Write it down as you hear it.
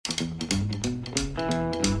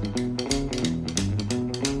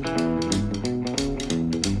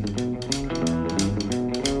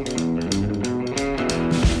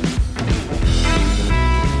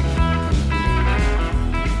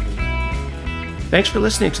Thanks for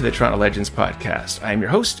listening to the Toronto Legends podcast. I am your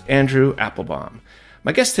host, Andrew Applebaum.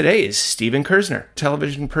 My guest today is Stephen Kerzner,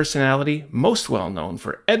 television personality most well known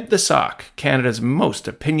for Ed the Sock, Canada's most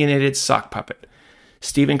opinionated sock puppet.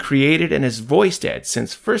 Stephen created and has voiced Ed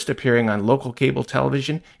since first appearing on local cable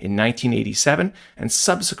television in 1987 and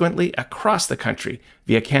subsequently across the country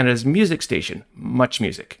via Canada's music station, Much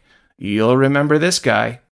Music. You'll remember this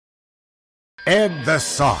guy. Ed the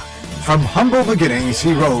Sock. From humble beginnings,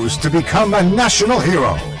 he rose to become a national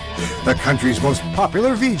hero. The country's most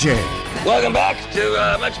popular VJ. Welcome back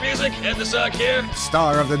to Much Music. Ed the Sock here.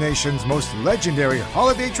 Star of the nation's most legendary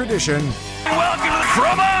holiday tradition. Welcome to the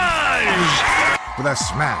Fromage! With a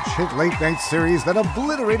smash hit late-night series that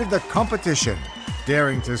obliterated the competition.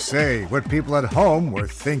 Daring to say what people at home were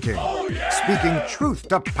thinking. Oh, yeah! Speaking truth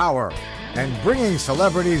to power. And bringing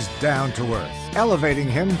celebrities down to earth. Elevating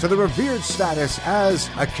him to the revered status as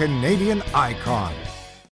a Canadian icon.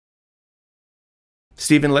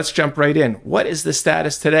 Stephen, let's jump right in. What is the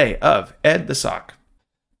status today of Ed the Sock?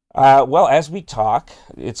 Well, as we talk,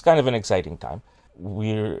 it's kind of an exciting time.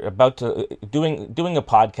 We're about to doing a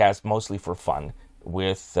podcast mostly for fun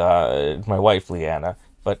with my wife, Leanna,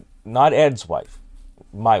 but not Ed's wife,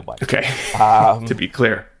 my wife. Okay, to be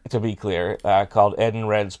clear. Called Ed and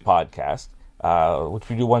Red's Podcast, which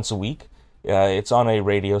we do once a week. It's on a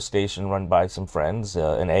radio station run by some friends,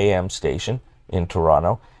 an AM station in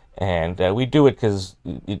Toronto. And we do it because,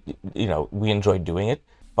 we enjoy doing it.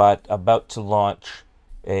 But about to launch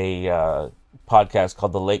a podcast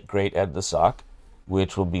called The Late Great Ed the Sock,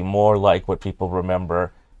 which will be more like what people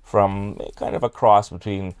remember from kind of a cross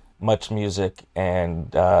between Much Music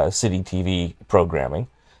and city TV programming.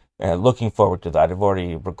 Looking forward to that. I've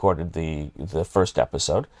already recorded the first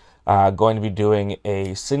episode. Going to be doing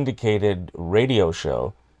a syndicated radio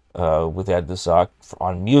show with Ed the Sock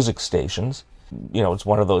on music stations. It's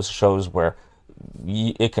one of those shows where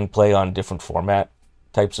it can play on different format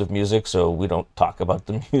types of music, so we don't talk about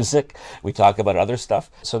the music. We talk about other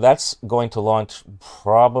stuff. So that's going to launch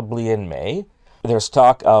probably in May. There's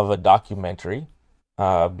talk of a documentary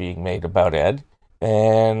being made about Ed,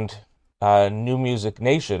 and New Music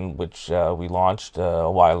Nation, which we launched a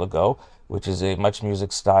while ago, which is a Much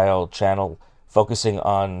Music style channel focusing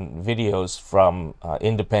on videos from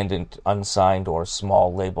independent, unsigned, or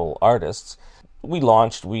small label artists. We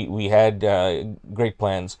launched, we had great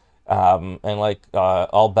plans, and like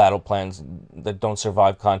all battle plans that don't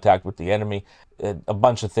survive contact with the enemy, a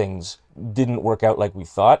bunch of things didn't work out like we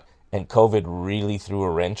thought, and COVID really threw a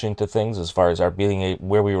wrench into things as far as our being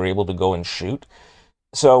where we were able to go and shoot.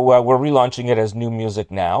 So we're relaunching it as New Music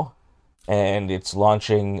Now, and it's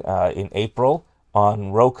launching in April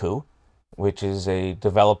on Roku, which is a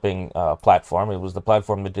developing platform. It was the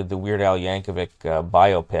platform that did the Weird Al Yankovic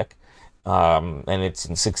biopic. And it's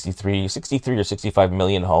in 63 or 65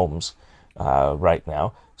 million homes right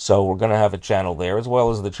now. So we're going to have a channel there, as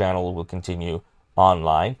well as the channel will continue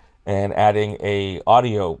online, and adding a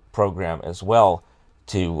audio program as well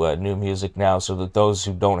to New Music Now, so that those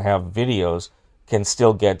who don't have videos can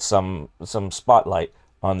still get some spotlight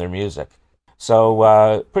on their music.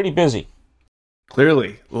 So pretty busy.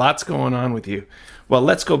 Clearly, lots going on with you. Well,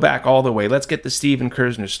 let's go back all the way. Let's get the Stephen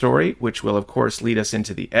Kerzner story, which will, of course, lead us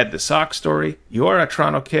into the Ed the Sock story. You're a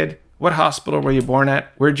Toronto kid. What hospital were you born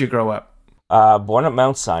at? Where'd you grow up? Born at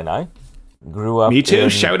Mount Sinai. Grew up. Me too.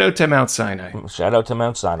 Shout out to Mount Sinai. Shout out to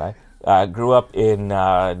Mount Sinai. Grew up in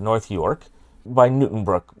North York by Newton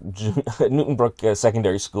Brook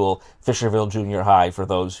Secondary School, Fisherville Junior High, for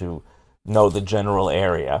those who know the general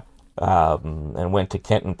area. And went to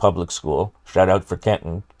Kenton Public School. Shout out for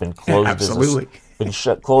Kenton. Been closed. Absolutely.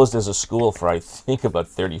 Closed as a school for I think about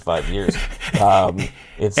 35 years.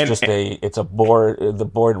 It's a board. The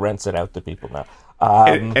board rents it out to people now.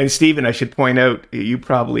 And Stephen, I should point out, you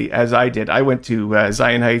probably, as I did, I went to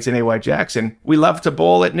Zion Heights and A.Y. Jackson. We love to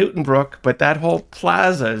bowl at Newton Brook, but that whole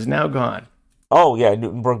plaza is now gone. Oh yeah,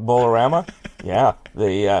 Newton Brook Bowlerama. Yeah,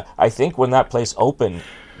 I think when that place opened,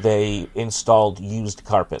 they installed used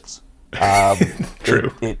carpets.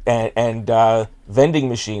 True. And vending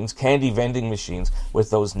machines, candy vending machines with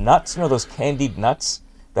those nuts, those candied nuts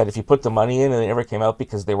that if you put the money in and they never came out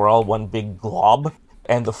because they were all one big glob,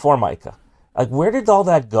 and the Formica. Like, where did all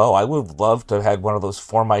that go? I would love to have had one of those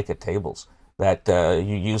Formica tables that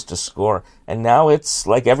you used to score. And now it's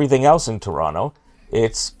like everything else in Toronto.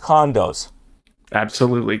 It's condos.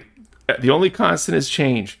 Absolutely. The only constant is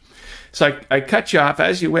change. So I cut you off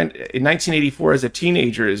as you went in 1984 as a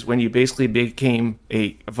teenager is when you basically became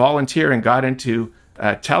a volunteer and got into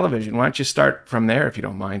television. Why don't you start from there, if you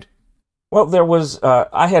don't mind? Well, there was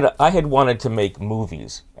I had wanted to make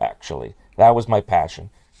movies, actually. That was my passion.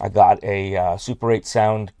 I got a Super 8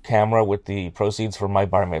 sound camera with the proceeds from my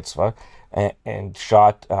bar mitzvah, and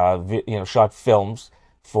shot shot films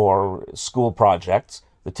for school projects.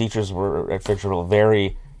 The teachers were at Fitzgerald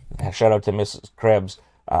very, shout out to Mrs. Krebs,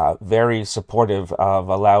 very supportive of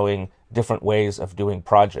allowing different ways of doing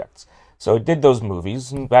projects. So I did those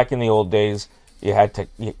movies, and back in the old days, you had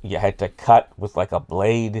to cut with like a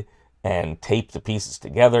blade and tape the pieces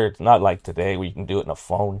together. It's not like today where you can do it in a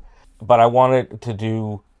phone. But I wanted to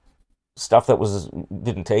do stuff that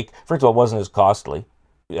didn't take. First of all, it wasn't as costly.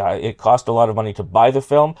 It cost a lot of money to buy the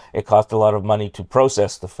film. It cost a lot of money to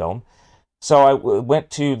process the film. So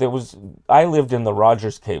I lived in the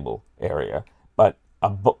Rogers Cable area, but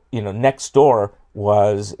next door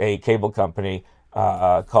was a cable company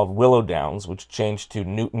called Willow Downs, which changed to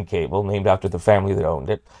Newton Cable, named after the family that owned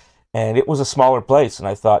it. And it was a smaller place, and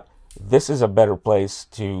I thought, this is a better place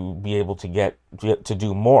to be able to get to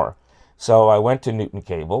do more. So I went to Newton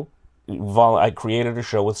Cable. I created a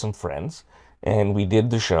show with some friends, and we did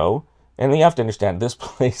the show. And you have to understand, this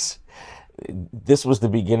place, this was the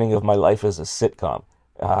beginning of my life as a sitcom,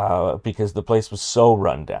 because the place was so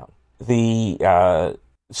run down. The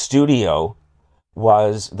studio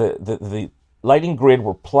was, the lighting grid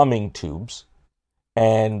were plumbing tubes,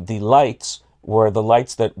 and the lights were the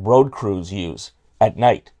lights that road crews use at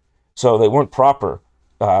night. So they weren't proper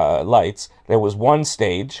lights. There was one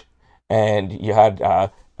stage, and you had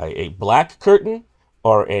a black curtain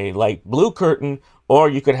or a light blue curtain, or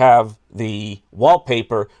you could have the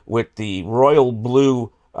wallpaper with the royal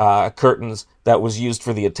blue curtains that was used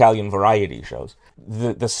for the Italian variety shows.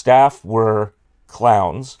 The staff were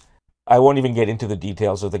clowns. I won't even get into the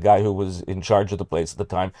details of the guy who was in charge of the place at the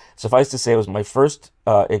time. Suffice to say, it was my first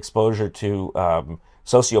exposure to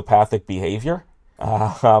sociopathic behavior.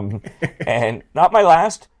 And not my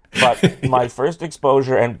last, but my first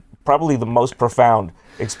exposure, and probably the most profound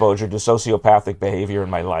exposure to sociopathic behavior in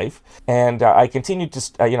my life. And I continued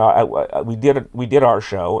to, we did our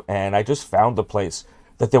show, and I just found the place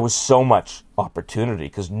that there was so much opportunity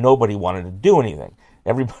because nobody wanted to do anything.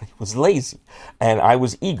 Everybody was lazy, and I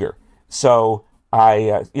was eager. So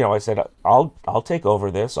I said, I'll take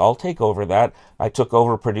over this. I'll take over that. I took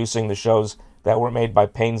over producing the shows that were made by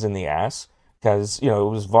pains in the ass, because it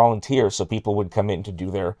was volunteer, so people would come in to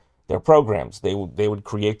do their programs. They would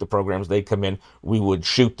create the programs. They'd come in. We would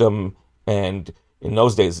shoot them, and in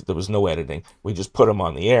those days there was no editing. We just put them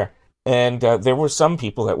on the air, and there were some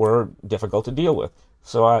people that were difficult to deal with.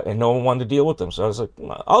 And no one wanted to deal with them. So I was like,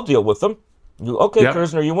 I'll deal with them. Okay, yep.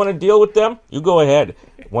 Kerzner, you want to deal with them? You go ahead.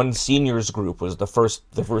 One seniors group was the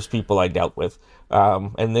first people I dealt with,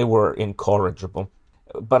 and they were incorrigible.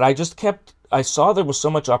 But I saw there was so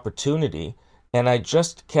much opportunity, and I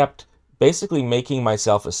just kept basically making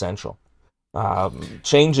myself essential,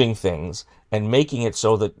 changing things and making it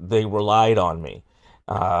so that they relied on me.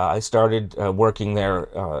 I started working there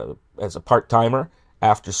as a part-timer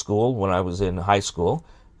after school when I was in high school.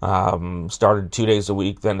 Started 2 days a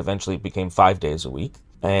week, then eventually it became 5 days a week.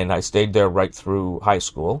 And I stayed there right through high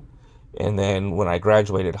school. And then when I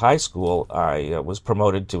graduated high school, I was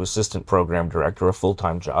promoted to assistant program director, a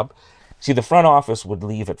full-time job. See, the front office would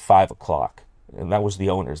leave at 5 o'clock, and that was the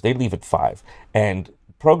owners. They'd leave at 5. And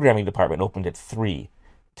programming department opened at 3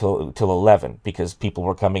 till 11 because people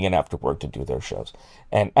were coming in after work to do their shows.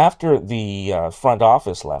 And after the front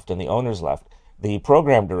office left and the owners left, the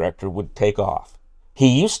program director would take off.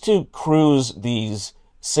 He used to cruise these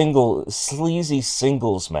sleazy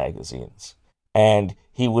singles magazines, and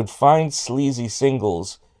he would find sleazy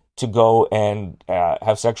singles to go and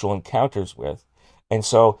have sexual encounters with. And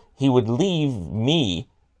so he would leave me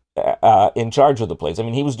in charge of the place. I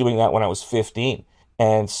mean, he was doing that when I was 15.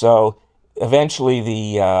 And so eventually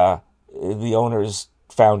the owners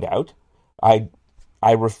found out. I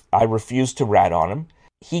refused to rat on him.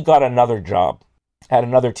 He got another job at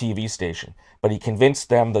another TV station, but he convinced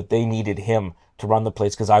them that they needed him to run the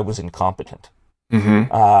place because I was incompetent.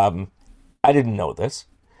 Mm-hmm. I didn't know this.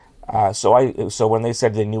 So when they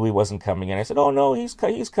said they knew he wasn't coming in, I said, "Oh no, he's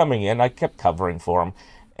coming in." I kept covering for him,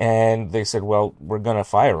 and they said, "Well, we're gonna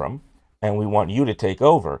fire him, and we want you to take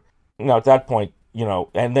over." Now at that point,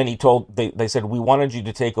 and then they said, "We wanted you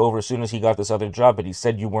to take over as soon as he got this other job, but he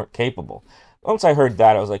said you weren't capable." Once I heard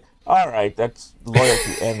that, I was like, "All right, that's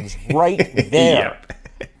loyalty ends right there."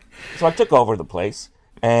 Yep. So I took over the place,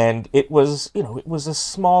 and it was a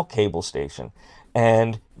small cable station.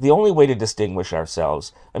 And the only way to distinguish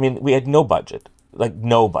ourselves, I mean, we had no budget.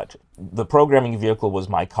 The programming vehicle was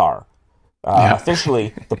my car.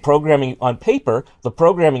 Officially, on paper, the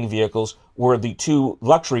programming vehicles were the 2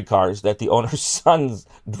 luxury cars that the owner's sons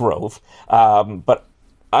drove. But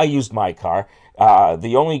I used my car.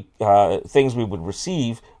 The only things we would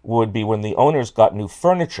receive would be when the owners got new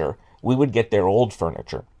furniture, we would get their old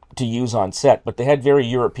furniture to use on set. But they had very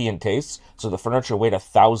European tastes, so the furniture weighed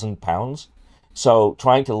 1,000 pounds. So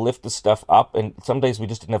trying to lift the stuff up, and some days we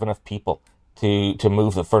just didn't have enough people to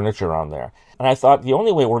move the furniture on there. And I thought the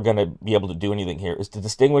only way we're going to be able to do anything here is to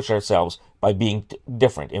distinguish ourselves by being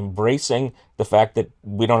different, embracing the fact that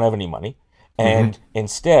we don't have any money, and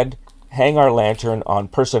instead hang our lantern on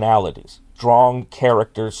personalities, strong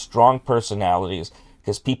characters, strong personalities,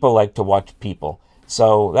 because people like to watch people.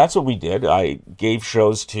 So that's what we did. I gave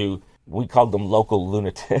shows to, we called them local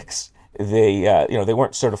lunatics. They, they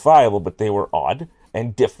weren't certifiable, but they were odd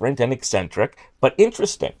and different and eccentric, but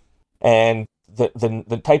interesting. And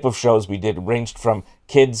the type of shows we did ranged from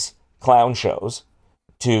kids' clown shows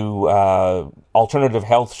to alternative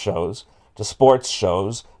health shows to sports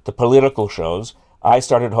shows to political shows. I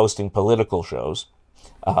started hosting political shows.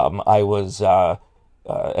 I was at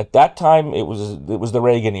that time it was the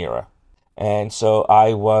Reagan era, and so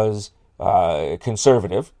I was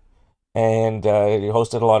conservative, and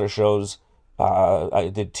hosted a lot of shows. I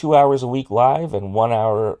did 2 hours a week live and 1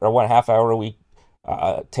 hour or 1.5 hour a week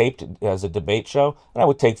taped as a debate show, and I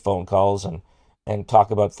would take phone calls and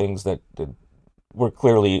talk about things that were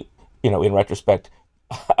clearly, in retrospect,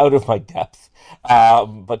 out of my depth,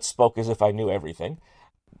 but spoke as if I knew everything.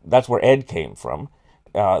 That's where Ed came from.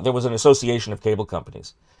 There was an association of cable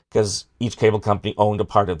companies because each cable company owned a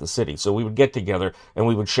part of the city. So we would get together and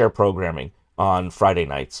we would share programming on Friday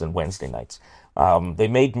nights and Wednesday nights. They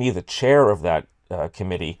made me the chair of that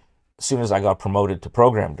committee as soon as I got promoted to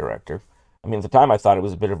program director. I mean, at the time I thought it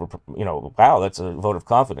was a bit of a, wow, that's a vote of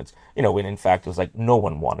confidence. When in fact it was like no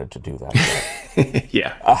one wanted to do that.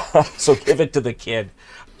 Yeah. So give it to the kid.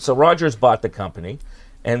 So Rogers bought the company,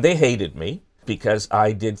 and they hated me because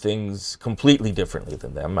I did things completely differently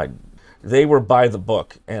than them. They were by the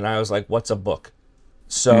book, and I was like, what's a book?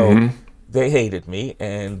 So they hated me,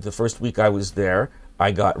 and the first week I was there,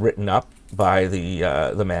 I got written up by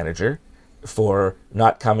the manager for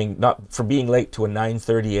for being late to a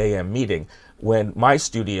 9:30 a.m. meeting when my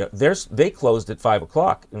studio, they closed at 5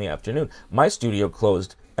 o'clock in the afternoon. My studio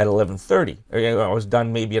closed at 11:30. I was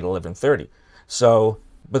done maybe at 11:30. So,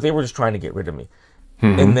 but they were just trying to get rid of me.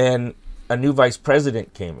 And then a new vice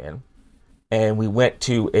president came in, and we went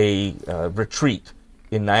to a retreat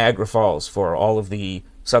in Niagara Falls for all of the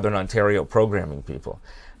Southern Ontario programming people.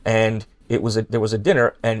 And there was a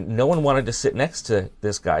dinner, and no one wanted to sit next to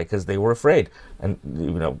this guy because they were afraid. And,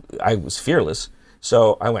 I was fearless.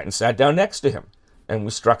 So I went and sat down next to him, and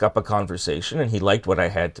we struck up a conversation, and he liked what I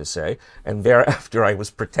had to say. And thereafter, I was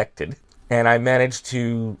protected. And I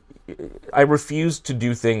refused to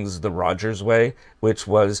do things the Rogers way, which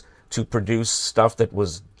was to produce stuff that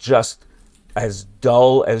was just as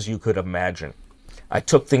dull as you could imagine. I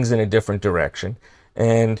took things in a different direction.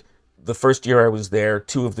 And the first year I was there,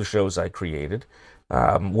 2 of the shows I created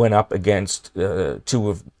went up against 2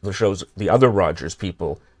 of the shows the other Rogers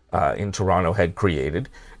people in Toronto had created.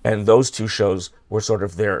 And those 2 shows were sort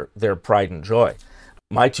of their pride and joy.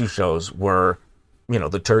 My 2 shows were,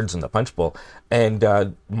 the turds in the punch bowl.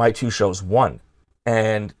 And my 2 shows won.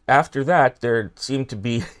 And after that, there seemed to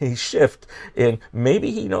be a shift in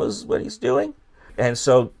maybe he knows what he's doing. And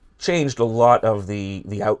so changed a lot of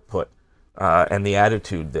the output and the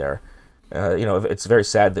attitude there. It's very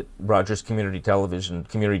sad that Rogers community television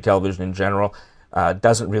in general,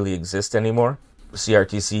 doesn't really exist anymore.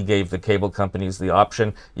 CRTC gave the cable companies the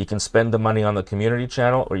option. You can spend the money on the community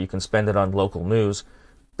channel or you can spend it on local news.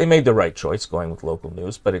 They made the right choice going with local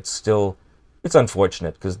news, but it's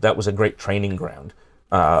unfortunate because that was a great training ground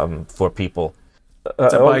for people.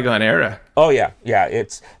 It's a bygone era. Oh, yeah.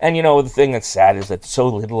 The thing that's sad is that so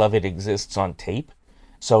little of it exists on tape,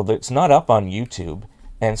 so that it's not up on YouTube.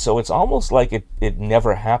 And so it's almost like it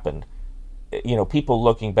never happened. People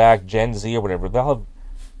looking back, Gen Z or whatever,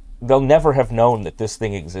 they'll never have known that this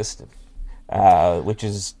thing existed, which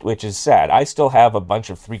is sad. I still have a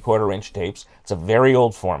bunch of 3/4-inch tapes. It's a very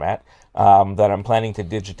old format that I'm planning to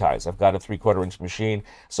digitize. I've got a 3/4-inch machine,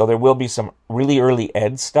 so there will be some really early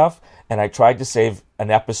Ed stuff. And I tried to save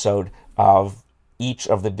an episode of each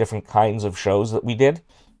of the different kinds of shows that we did.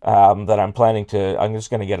 That I'm just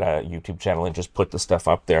going to get a YouTube channel and just put the stuff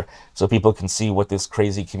up there so people can see what this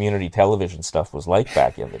crazy community television stuff was like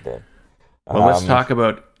back in the day. Well, let's talk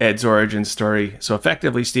about Ed's origin story. So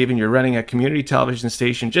effectively, Stephen, you're running a community television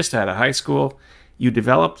station just out of high school. You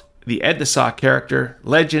developed the Ed the Sock character.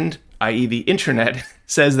 Legend, i.e. the internet,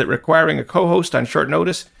 says that requiring a co-host on short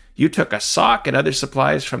notice, you took a sock and other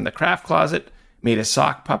supplies from the craft closet, made a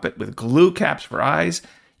sock puppet with glue caps for eyes.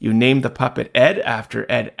 You named the puppet Ed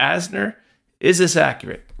after Ed Asner. Is this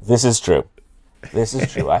accurate? This is true. This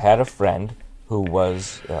is true. I had a friend who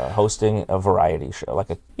was hosting a variety show,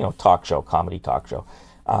 like a talk show, comedy talk show,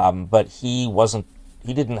 but he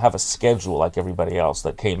didn't have a schedule like everybody else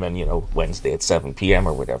that came in, Wednesday at 7 p.m.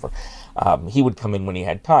 or whatever. He would come in when he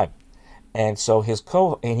had time, and so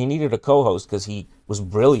he needed a co-host because he was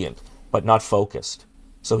brilliant but not focused.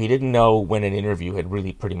 So he didn't know when an interview had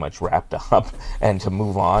really pretty much wrapped up and to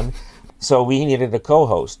move on. So we needed a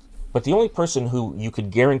co-host. But the only person who you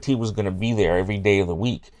could guarantee was going to be there every day of the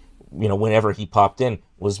week, whenever he popped in,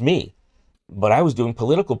 was me. But I was doing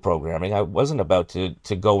political programming. I wasn't about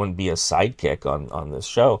to go and be a sidekick on this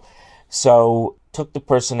show. So took the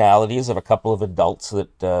personalities of a couple of adults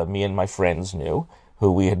that me and my friends knew,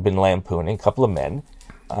 who we had been lampooning, a couple of men,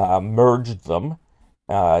 merged them,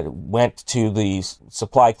 went to the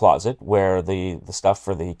supply closet where the stuff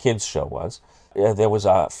for the kids' show was. There was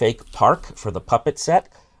a fake park for the puppet set.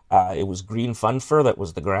 It was green fun fur that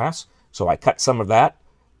was the grass. So I cut some of that,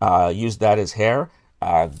 used that as hair.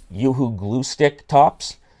 Yoo-hoo glue stick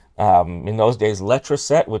tops. In those days, letter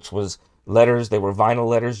set, which was letters. They were vinyl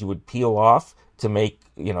letters you would peel off to make,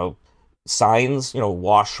 signs,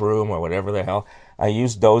 washroom or whatever the hell. I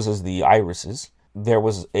used those as the irises. There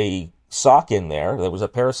was a sock in there. There was a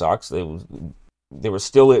pair of socks. They were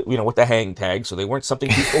still, with the hang tag, so they weren't something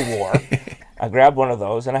people wore. I grabbed one of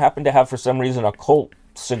those, and I happened to have, for some reason, a Colt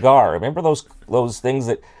cigar. Remember those things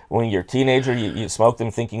that when you're a teenager, you smoke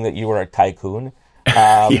them thinking that you were a tycoon?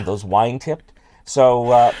 Those wine-tipped.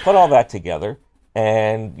 So put all that together,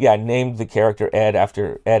 and named the character Ed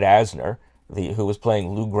after Ed Asner, who was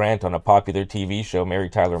playing Lou Grant on a popular TV show, Mary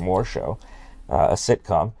Tyler Moore Show, a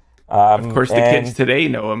sitcom. Of course, the kids today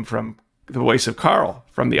know him from the voice of Carl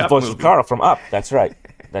from the Up movie. The voice of Carl from Up. That's right.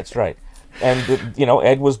 That's right. And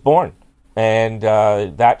Ed was born, and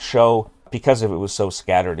that show, because of it was so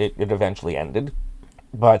scattered, it eventually ended.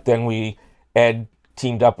 But then Ed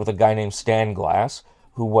teamed up with a guy named Stan Glass,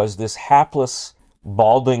 who was this hapless,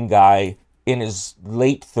 balding guy in his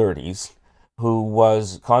late 30s, who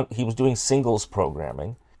was doing singles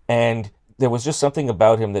programming, and there was just something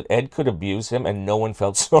about him that Ed could abuse him and no one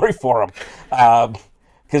felt sorry for him.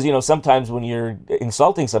 Because, sometimes when you're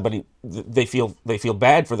insulting somebody, they feel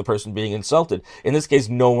bad for the person being insulted. In this case,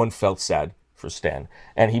 no one felt sad for Stan,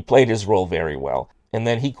 and he played his role very well. And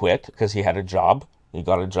then he quit because he had a job. He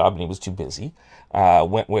got a job and he was too busy.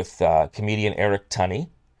 Went with comedian Eric Tunney.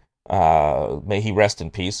 May he rest in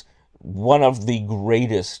peace. One of the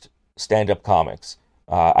greatest stand-up comics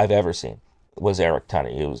I've ever seen was Eric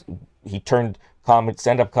Tunney. He turned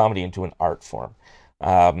stand-up comedy into an art form.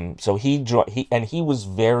 So he was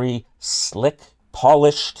very slick,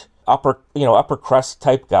 polished, upper crust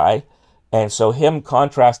type guy. And so him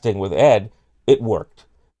contrasting with Ed, it worked.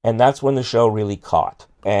 And that's when the show really caught.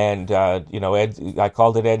 And, Ed, I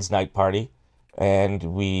called it Ed's Night Party. And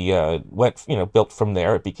we built from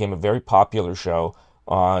there. It became a very popular show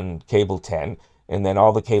on Cable 10. And then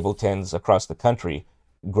all the Cable 10s across the country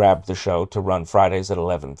grabbed the show to run Fridays at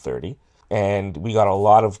 11:30. And we got a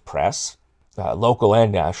lot of press, local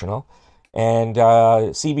and national. And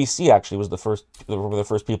CBC actually was the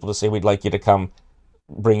first people to say, we'd like you to come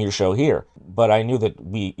bring your show here. But I knew that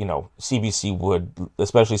CBC would,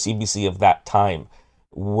 especially CBC of that time,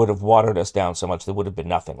 would have watered us down so much there would have been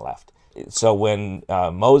nothing left. So when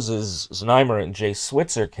Moses Znaimer and Jay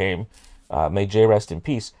Switzer came, may Jay rest in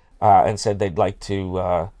peace, and said they'd like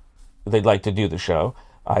to do the show,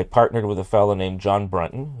 I partnered with a fellow named John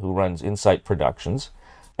Brunton, who runs Insight Productions,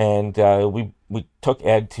 and we took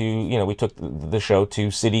Ed to, we took the show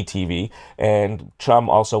to City TV, and Chum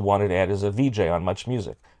also wanted Ed as a VJ on Much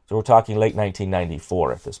Music. So we're talking late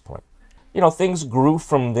 1994 at this point. Things grew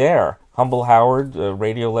from there. Humble Howard, a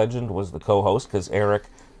radio legend, was the co-host because Eric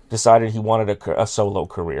decided he wanted a solo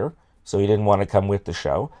career, so he didn't want to come with the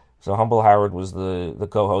show. So Humble Howard was the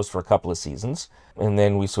co-host for a couple of seasons, and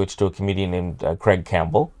then we switched to a comedian named Craig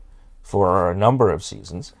Campbell for a number of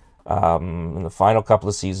seasons. In the final couple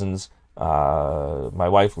of seasons, my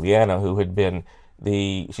wife Leanna, who had been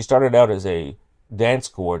she started out as a dance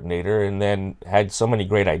coordinator and then had so many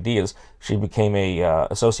great ideas, she became a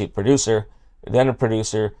associate producer, then a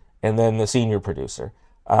producer, and then the senior producer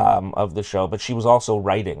of the show. But she was also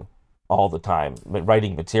writing all the time,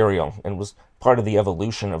 writing material, and was part of the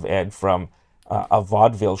evolution of Ed from a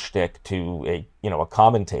vaudeville shtick to a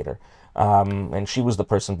commentator. And she was the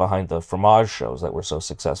person behind the Fromage shows that were so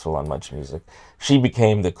successful on Much Music. She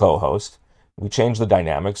became the co-host. We changed the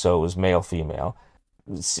dynamic, so it was male-female.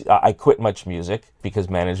 I quit Much Music because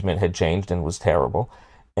management had changed and was terrible.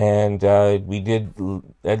 And we did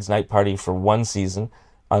Ed's Night Party for one season.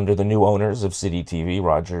 under the new owners of City TV,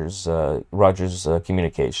 Rogers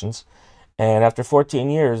Communications. And after 14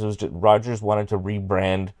 years, it was just, Rogers wanted to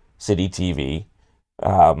rebrand City TV,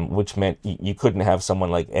 which meant you couldn't have someone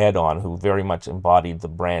like Ed on, who very much embodied the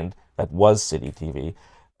brand that was City TV.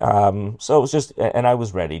 So it was just, and I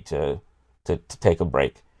was ready to take a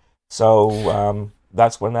break. So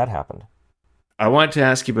that's when that happened. I want to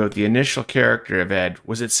ask you about the initial character of Ed.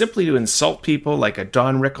 Was it simply to insult people like a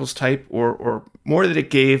Don Rickles type, or more that it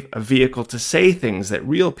gave a vehicle to say things that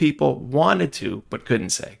real people wanted to but couldn't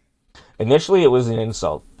say? Initially, it was an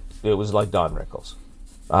insult. It was like Don Rickles.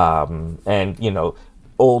 And, you know,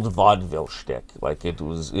 old vaudeville shtick. Like, it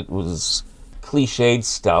was cliched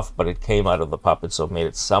stuff, but it came out of the puppet, so it made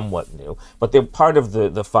it somewhat new. But part of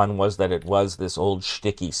the fun was that it was this old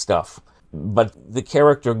shticky stuff. But the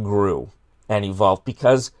character grew and evolved,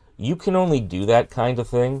 because you can only do that kind of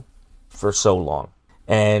thing for so long.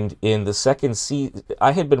 And in the second season,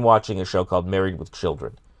 I had been watching a show called Married with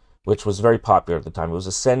Children, which was very popular at the time. It was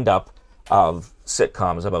a send-up of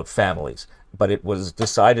sitcoms about families, but it was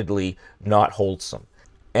decidedly not wholesome.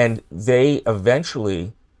 And they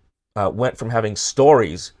eventually went from having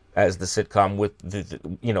stories as the sitcom with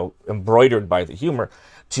the embroidered by the humor,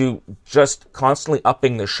 to just constantly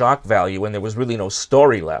upping the shock value, and there was really no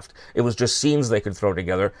story left. It was just scenes they could throw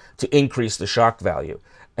together to increase the shock value.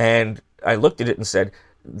 And I looked at it and said,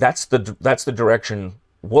 that's the direction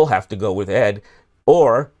we'll have to go with Ed,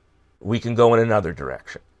 or we can go in another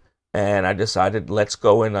direction. And I decided, let's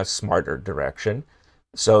go in a smarter direction.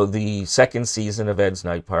 So the second season of Ed's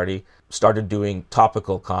Night Party started doing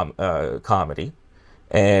topical comedy.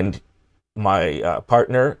 And my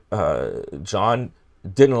partner, John,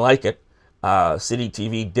 didn't like it. City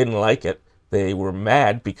TV didn't like it. They were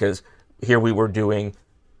mad because here we were doing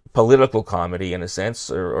political comedy, in a sense,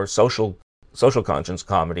 or social conscience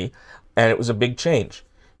comedy, and it was a big change.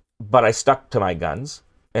 But I stuck to my guns,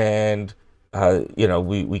 and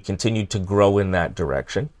we continued to grow in that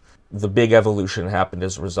direction. The big evolution happened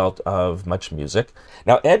as a result of Much Music.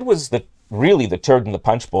 Now, Ed was really the turd in the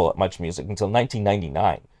punch bowl at Much Music until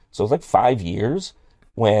 1999. So it was like 5 years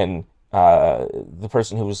when the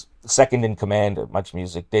person who was second in command at Much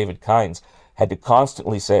Music, David Kynes, had to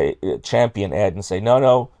constantly champion Ed and say,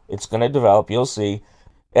 no, it's going to develop, you'll see.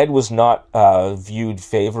 Ed was not viewed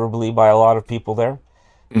favorably by a lot of people there.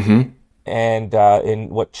 Mm-hmm. And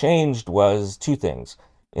what changed was two things.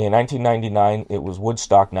 In 1999, it was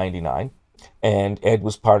Woodstock 99, and Ed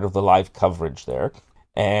was part of the live coverage there.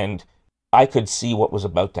 And I could see what was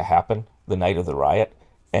about to happen the night of the riot,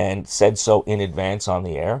 and said so in advance on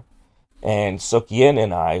the air. And Suk Yin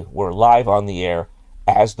and I were live on the air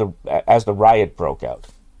as the riot broke out,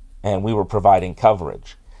 and we were providing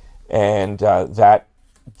coverage. And that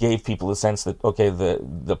gave people a sense that, okay,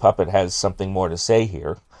 the puppet has something more to say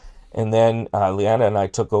here. And then Leanna and I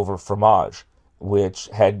took over Fromage, which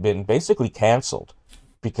had been basically canceled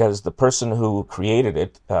because the person who created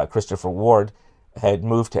it, Christopher Ward, had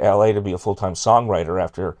moved to LA to be a full-time songwriter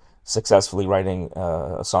after successfully writing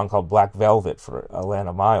a song called Black Velvet for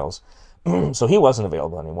Alana Miles. So he wasn't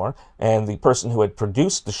available anymore. And the person who had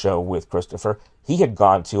produced the show with Christopher, he had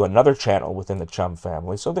gone to another channel within the Chum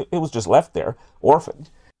family. So it was just left there, orphaned.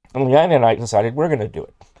 And Leanna and I decided we're going to do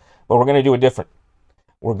it. But we're going to do it different.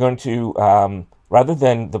 We're going to, rather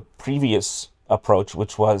than the previous approach,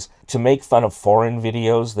 which was to make fun of foreign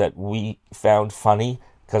videos that we found funny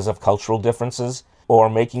because of cultural differences, or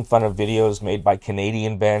making fun of videos made by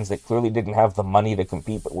Canadian bands that clearly didn't have the money to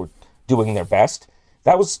compete but were doing their best.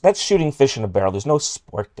 That's shooting fish in a barrel. There's no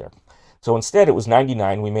sport there. So instead, it was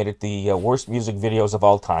 99. We made it the worst music videos of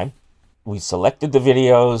all time. We selected the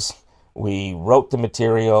videos, we wrote the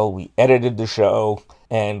material, we edited the show,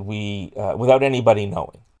 and we without anybody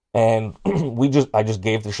knowing. And I just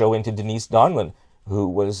gave the show into Denise Donlin, who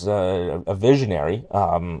was a visionary,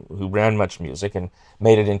 who ran Much Music and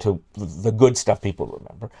made it into the good stuff people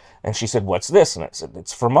remember. And she said, "What's this?" And I said,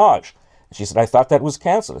 "It's Fromage." And she said, "I thought that was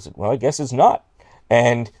canceled." I said, "Well, I guess it's not."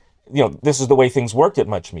 And, this is the way things worked at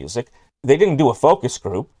Much Music. They didn't do a focus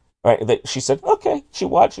group, right? She said, okay, she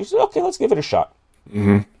watched. She said, okay, let's give it a shot.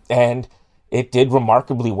 Mm-hmm. And it did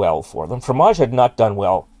remarkably well for them. Fromage had not done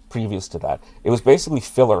well previous to that. It was basically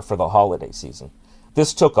filler for the holiday season.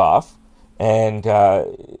 This took off, and,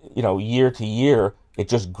 year to year, it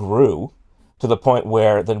just grew to the point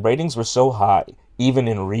where the ratings were so high, even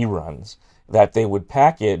in reruns, that they would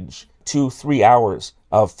package 2-3 hours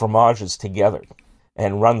of Fromages together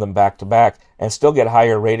and run them back to back and still get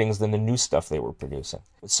higher ratings than the new stuff they were producing.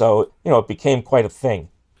 So, it became quite a thing.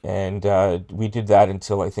 And we did that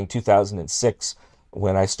until, I think, 2006,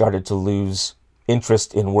 when I started to lose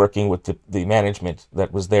interest in working with the management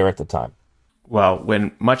that was there at the time. Well,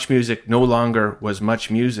 when Much Music no longer was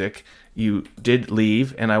Much Music, you did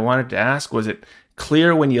leave, and I wanted to ask, was it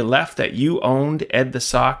clear when you left that you owned Ed the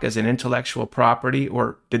Sock as an intellectual property,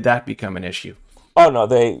 or did that become an issue? Oh, no,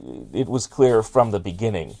 it was clear from the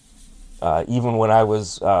beginning. Even when I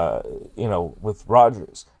was, with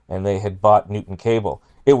Rogers, and they had bought Newton Cable,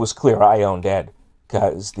 it was clear I owned Ed,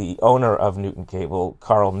 because the owner of Newton Cable,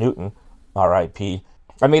 Carl Newton, R.I.P.,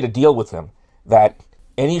 I made a deal with him that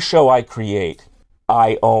any show I create,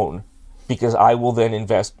 I own, because I will then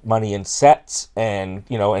invest money in sets and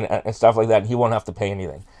stuff like that, and he won't have to pay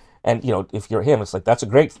anything. And if you're him, it's like, that's a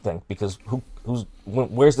great thing, because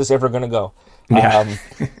where's this ever going to go? Yeah.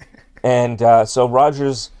 So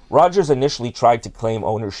Rogers initially tried to claim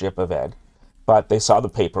ownership of Ed, but they saw the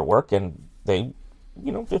paperwork and they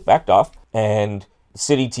just backed off. And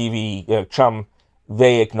City TV, Chum,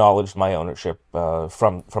 they acknowledged my ownership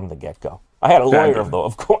from the get-go. I had a lawyer, though,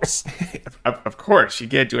 of course. Of course, you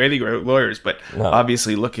can't do anything without lawyers, but no.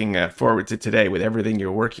 Obviously looking forward to today with everything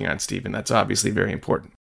you're working on, Stephen, that's obviously very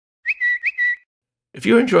important. If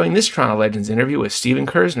you're enjoying this Toronto Legends interview with Stephen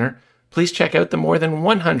Kerzner, please check out the more than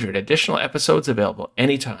 100 additional episodes available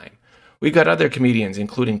anytime. We've got other comedians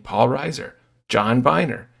including Paul Reiser, John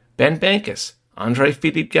Biner, Ben Bankus,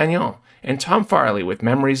 André-Philippe Gagnon, and Tom Farley with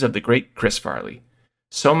memories of the great Chris Farley.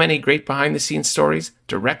 So many great behind-the-scenes stories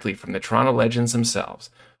directly from the Toronto Legends themselves.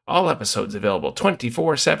 All episodes available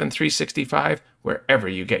 24/7, 365, wherever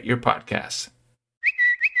you get your podcasts.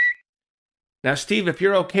 Now, Steve, if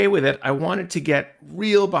you're okay with it, I wanted to get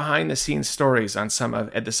real behind-the-scenes stories on some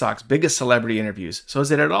of Ed the Sock's biggest celebrity interviews. So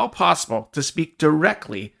is it at all possible to speak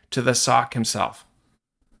directly to the Sock himself?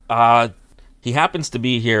 He happens to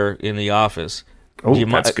be here in the office. Oh,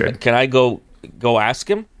 that's good. Can I go ask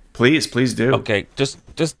him? Please do. Okay, just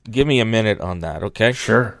give me a minute on that, okay?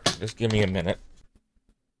 Sure. Just give me a minute.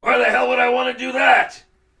 Why the hell would I want to do that?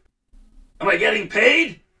 Am I getting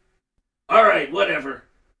paid? All right, whatever.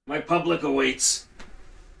 My public awaits.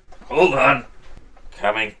 Hold on.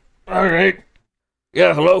 Coming. All right.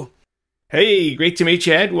 Yeah, hello. Hey, great to meet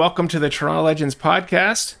you, Ed. Welcome to the Toronto Legends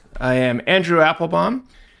podcast. I am Andrew Applebaum.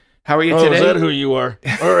 How are you today? Is that who you are?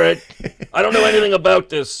 All right. I don't know anything about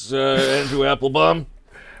this, Andrew Applebaum.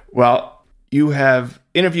 Well, you have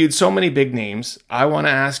interviewed so many big names. I want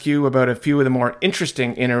to ask you about a few of the more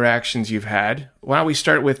interesting interactions you've had. Why don't we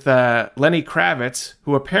start with Lenny Kravitz,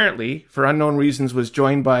 who apparently, for unknown reasons, was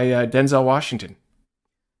joined by Denzel Washington.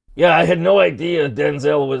 Yeah, I had no idea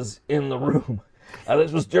Denzel was in the room.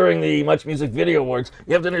 This was during the Much Music Video Awards.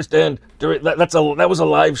 You have to understand, that was a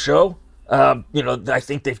live show. I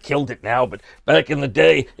think they've killed it now, but back in the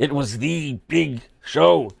day, it was the big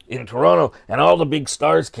show in Toronto, and all the big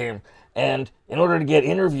stars came. And in order to get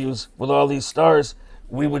interviews with all these stars,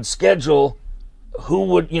 we would schedule who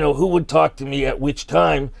would talk to me at which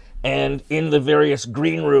time, and in the various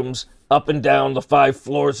green rooms up and down the 5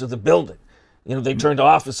 floors of the building. They turned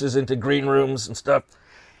offices into green rooms and stuff.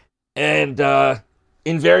 And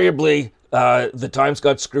invariably, the times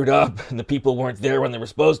got screwed up, and the people weren't there when they were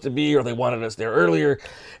supposed to be, or they wanted us there earlier.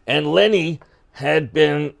 And Lenny had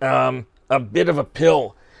been a bit of a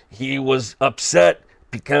pill. He was upset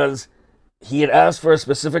because he had asked for a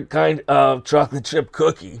specific kind of chocolate chip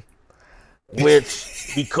cookie,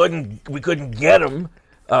 which we couldn't get him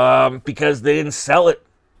because they didn't sell it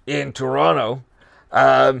in Toronto.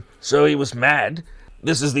 So he was mad.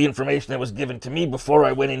 This is the information that was given to me before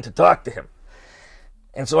I went in to talk to him.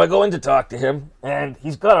 And so I go in to talk to him, and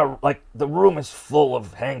he's got the room is full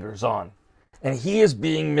of hangers-on. And he is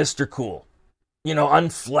being Mr. Cool.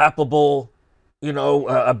 Unflappable,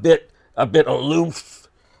 a bit aloof.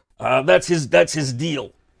 That's his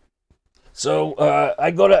deal. So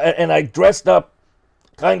I go to, and I dressed up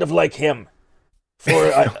kind of like him.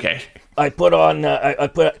 Okay. I put on, I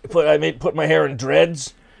put my hair in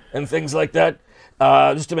dreads and things like that,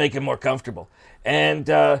 just to make him more comfortable. And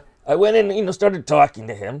I went in, started talking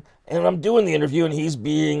to him, and I'm doing the interview, and he's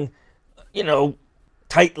being,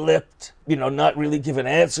 tight-lipped, not really giving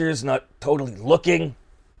answers, not totally looking.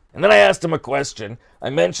 And then I asked him a question. I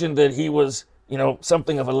mentioned that he was,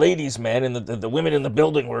 something of a ladies' man, and the women in the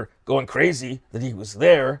building were going crazy that he was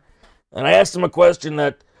there. And I asked him a question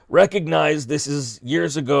that recognized this is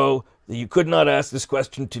years ago, that you could not ask this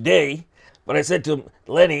question today. But I said to him,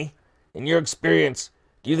 Lenny, in your experience,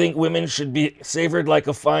 do you think women should be savored like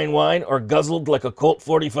a fine wine or guzzled like a Colt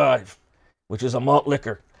 45, which is a malt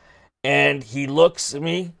liquor? And he looks at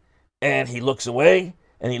me, and he looks away,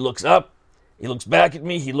 and he looks up, he looks back at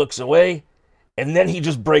me, he looks away, and then he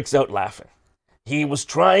just breaks out laughing. He was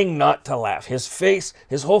trying not to laugh.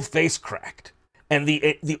 His whole face cracked. and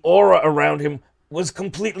the aura around him was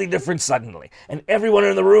completely different suddenly. And everyone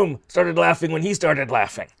in the room started laughing when he started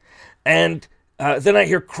laughing. And then I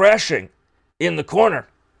hear crashing in the corner.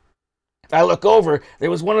 I look over.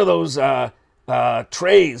 There was one of those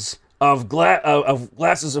trays of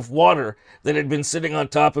glasses of water that had been sitting on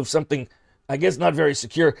top of something, I guess not very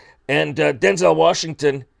secure. And Denzel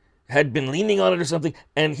Washington had been leaning on it or something,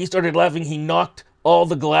 and he started laughing. He knocked all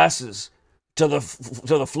the glasses to the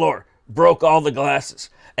floor, broke all the glasses.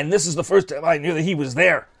 And this is the first time I knew that he was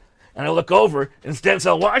there. And I look over, and it's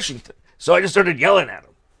Denzel Washington. So I just started yelling at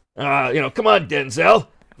him. Come on, Denzel.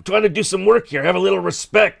 I'm trying to do some work here. Have a little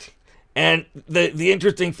respect. And the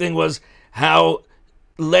interesting thing was how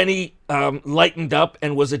Lenny lightened up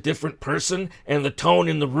and was a different person, and the tone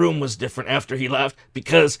in the room was different after he laughed,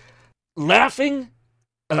 because laughing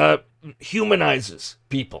humanizes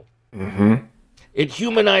people. Mm-hmm. It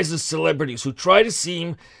humanizes celebrities who try to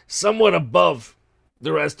seem somewhat above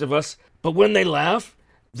the rest of us, but when they laugh,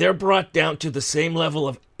 they're brought down to the same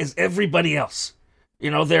level as everybody else.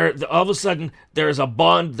 All of a sudden, there's a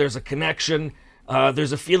bond, there's a connection,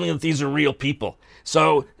 there's a feeling that these are real people.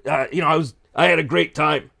 So, I had a great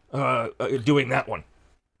time doing that one.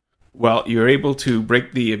 Well, you're able to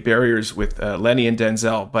break the barriers with Lenny and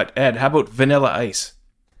Denzel, but Ed, how about Vanilla Ice?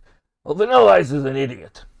 Well, Vanilla Ice is an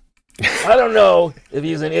idiot. I don't know if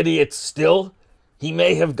he's an idiot still. He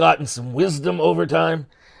may have gotten some wisdom over time,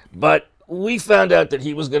 but we found out that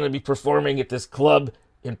he was going to be performing at this club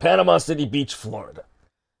in Panama City Beach, Florida.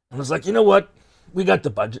 And I was like, you know what? We got the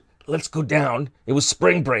budget. Let's go down. It was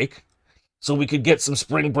spring break, so we could get some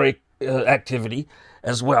spring break activity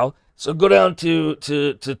as well. So go down to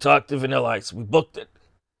talk to Vanilla Ice. We booked it.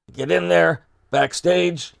 Get in there,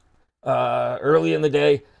 backstage, early in the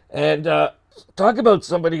day, and talk about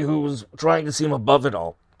somebody who was trying to seem above it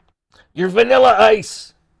all. You're Vanilla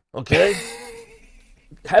Ice, okay?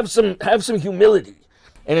 Have some humility.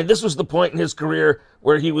 And this was the point in his career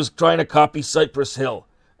where he was trying to copy Cypress Hill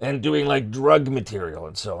and doing like drug material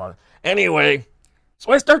and so on. Anyway,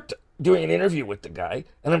 so I start doing an interview with the guy,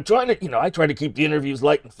 and I'm trying to, I try to keep the interviews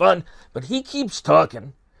light and fun, but he keeps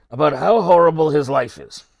talking about how horrible his life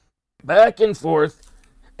is. Back and forth,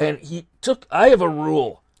 and I have a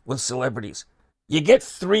rule with celebrities. You get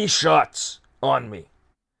 3 shots on me.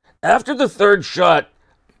 After the 3rd shot,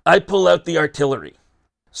 I pull out the artillery.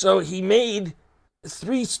 So he made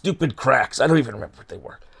 3 stupid cracks. I don't even remember what they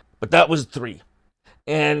were, but that was 3.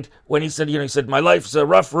 And when he said, my life's a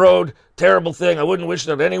rough road, terrible thing, I wouldn't wish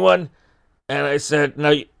it on anyone. And I said, now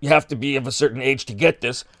you have to be of a certain age to get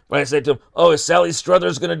this. But I said to him, is Sally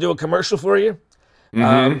Struthers going to do a commercial for you?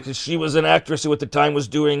 Because she was an actress who at the time was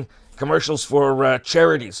doing commercials for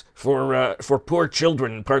charities, for poor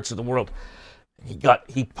children in parts of the world.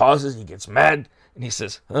 He pauses, he gets mad, and he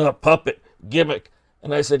says, puppet, gimmick.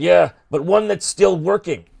 And I said, yeah, but one that's still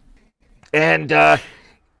working. And the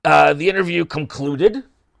interview concluded.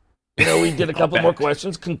 We did a couple more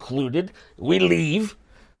questions, concluded. We leave.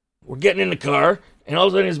 We're getting in the car, and all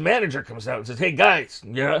of a sudden his manager comes out and says, hey, guys,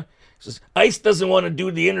 yeah? He says, Ice doesn't want to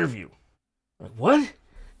do the interview. I'm like, what? He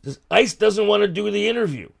says, Ice doesn't want to do the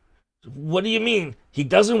interview. What do you mean he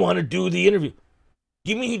doesn't want to do the interview?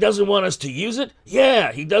 Do you mean he doesn't want us to use it?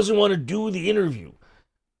 Yeah, he doesn't want to do the interview.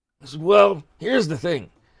 I said, well, here's the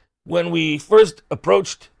thing. When we first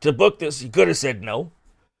approached to book this, you could have said no.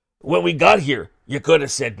 When we got here, you could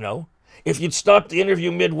have said no. If you'd stopped the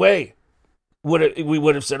interview midway, we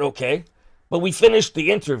would have said okay. But we finished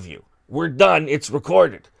the interview. We're done. It's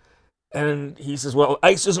recorded. And he says, well,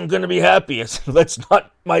 Ice isn't going to be happy. I said, that's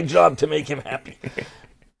not my job to make him happy.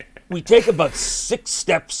 We take about 6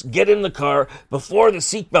 steps, get in the car. Before the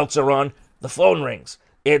seatbelts are on, the phone rings.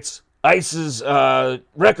 It's Ice's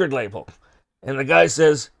record label. And the guy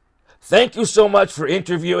says, thank you so much for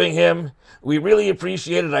interviewing him. We really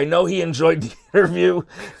appreciate it. I know he enjoyed the interview.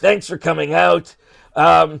 Thanks for coming out.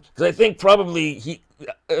 Because I think probably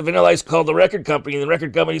Vanilla Ice called the record company, and the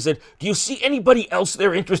record company said, do you see anybody else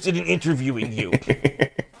there interested in interviewing you?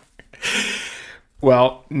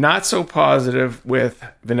 Well, not so positive with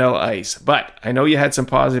Vanilla Ice, but I know you had some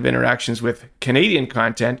positive interactions with Canadian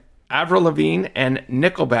content, Avril Lavigne and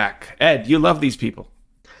Nickelback. Ed, you love these people.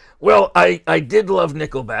 Well, I did love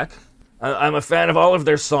Nickelback. I'm a fan of all of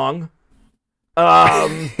their song. But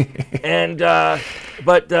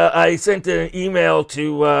I sent an email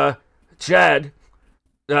to Chad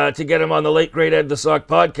to get him on the Late Great Ed the Sock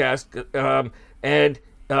podcast, and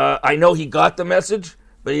I know he got the message,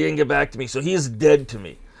 but he didn't get back to me, so he is dead to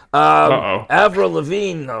me. Avril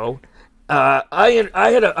Lavigne, though,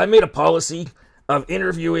 I made a policy of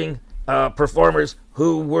interviewing performers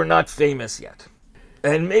who were not famous yet.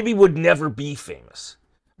 and maybe would never be famous.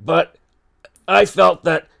 But I felt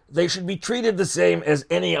that they should be treated the same as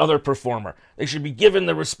any other performer. They should be given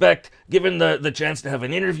the respect, given the chance to have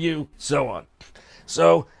an interview, so on.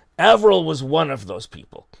 So Avril was one of those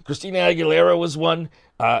people. Christina Aguilera was one.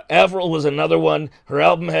 Avril was another one. Her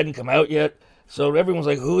album hadn't come out yet. So everyone was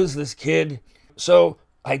like, who is this kid? So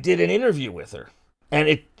I did an interview with her.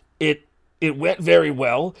 And it went very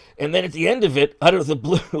well. And then at the end of it, out of the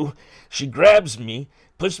blue, she grabs me,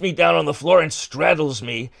 puts me down on the floor and straddles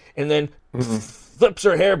me, and then flips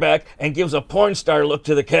her hair back and gives a porn star look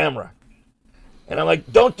to the camera. And I'm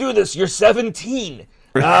like, don't do this. You're 17.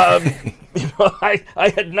 I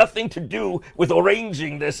had nothing to do with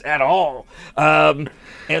arranging this at all. And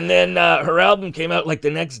then her album came out like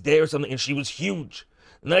the next day or something, and she was huge.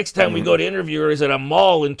 The next time we go to interview her is at a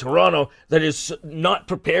mall in Toronto that is not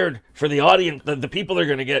prepared for the audience, the people they're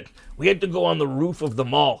going to get. We had to go on the roof of the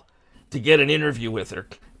mall to get an interview with her,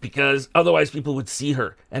 because otherwise people would see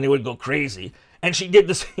her and they would go crazy. And she did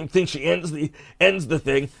the same thing. She ends the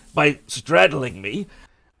thing by straddling me.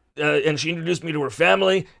 And she introduced me to her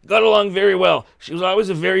family. Got along very well. She was always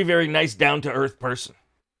a very, very nice, down-to-earth person.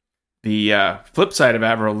 The flip side of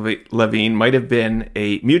Avril Lavigne might have been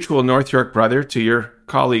a mutual North York brother to your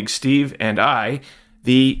colleague Steve and I.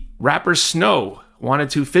 The rapper Snow wanted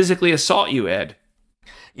to physically assault you, Ed.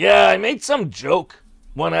 Yeah, I made some joke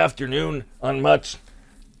one afternoon on Much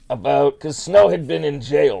about, because Snow had been in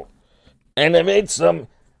jail. And I made some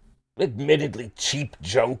admittedly cheap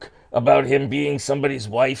joke about him being somebody's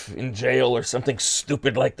wife in jail or something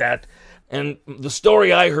stupid like that. And the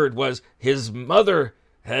story I heard was his mother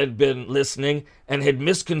had been listening and had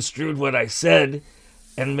misconstrued what I said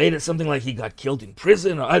and made it something like he got killed in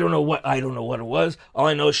prison. I don't know what it was. All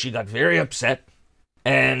I know is she got very upset,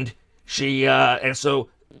 and she and so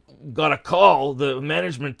got a call. The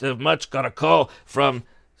management of Much got a call from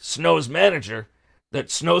Snow's manager that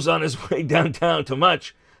Snow's on his way downtown to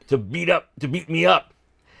Much to beat me up,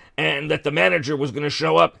 and that the manager was going to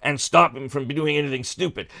show up and stop him from doing anything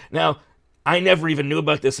stupid. Now, I never even knew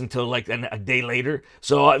about this until like a day later,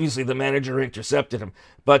 so obviously the manager intercepted him.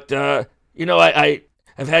 But, I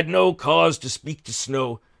have had no cause to speak to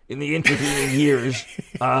Snow in the intervening years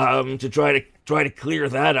to try to clear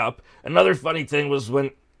that up. Another funny thing was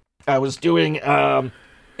when I was doing a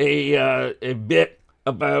bit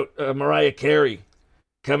about Mariah Carey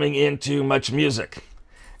coming into Much Music,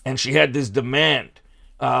 and she had this demand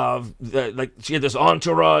of she had this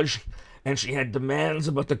entourage, and she had demands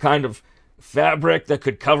about the kind of fabric that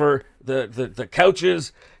could cover the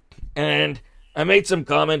couches, and I made some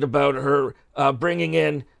comment about her bringing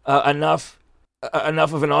in enough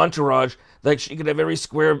of an entourage that she could have every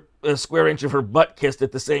square inch of her butt kissed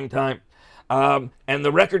at the same time. And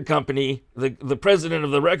the record company, the president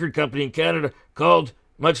of the record company in Canada, called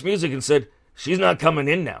Much Music and said, she's not coming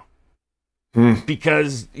in now.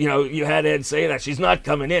 Because, you had Ed say that. She's not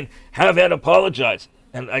coming in. Have Ed apologize.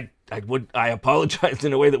 And I apologized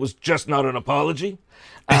in a way that was just not an apology.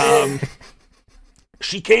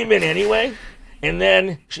 She came in anyway, and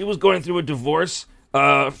then she was going through a divorce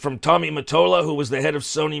from Tommy Mottola, who was the head of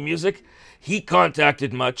Sony Music. He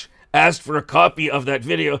contacted Much, asked for a copy of that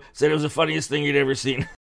video, said it was the funniest thing he'd ever seen.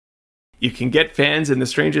 You can get fans in the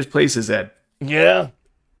strangest places, Ed. Yeah.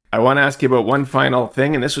 I want to ask you about one final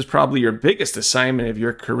thing, and this was probably your biggest assignment of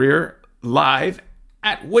your career, live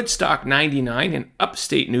at Woodstock 99 in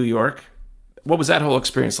upstate New York. What was that whole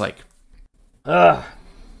experience like? I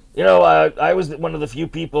was one of the few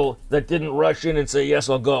people that didn't rush in and say, yes,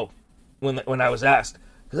 I'll go, when I was asked.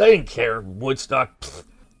 Because I didn't care, Woodstock.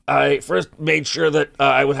 I first made sure that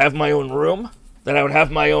I would have my own room, that I would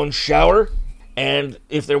have my own shower, and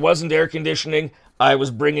if there wasn't air conditioning, I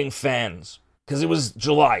was bringing fans. Because it was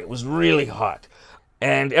July, it was really hot.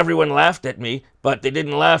 And everyone laughed at me, but they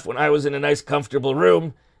didn't laugh when I was in a nice, comfortable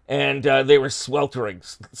room, and they were sweltering,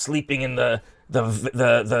 sleeping in the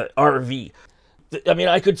RV. I mean,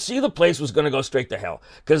 I could see the place was going to go straight to hell,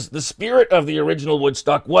 because the spirit of the original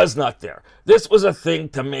Woodstock was not there. This was a thing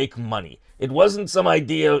to make money. It wasn't some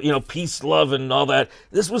idea, peace, love, and all that.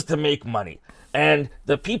 This was to make money. And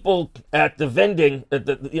the people at the vending,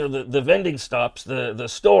 the vending stops, the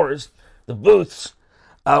stores, the booths,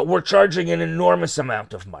 were charging an enormous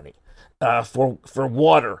amount of money for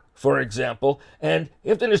water, for example. And you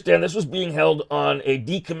have to understand, this was being held on a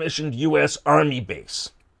decommissioned U.S. Army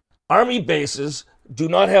base. Army bases do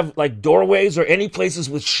not have doorways or any places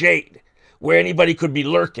with shade where anybody could be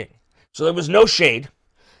lurking. So there was no shade.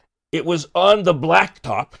 It was on the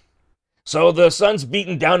blacktop. So the sun's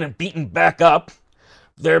beaten down and beaten back up.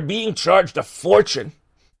 They're being charged a fortune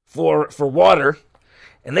for water.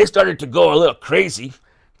 and they started to go a little crazy.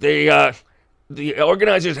 The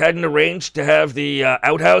organizers hadn't arranged to have the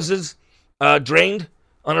outhouses drained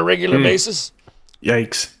on a regular basis.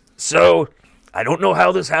 Yikes. So I don't know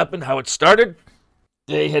how this happened, how it started.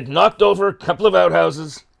 They had knocked over a couple of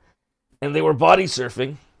outhouses, and they were body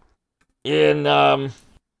surfing in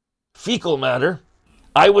fecal matter.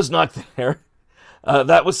 I was not there.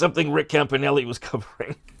 That was something Rick Campanelli was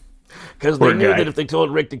covering. Because they knew that if they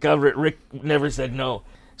told Rick to cover it, Rick never said no.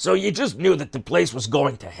 So you just knew that the place was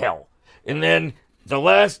going to hell. And then the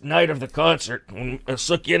last night of the concert, when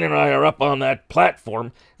Sukyin and I are up on that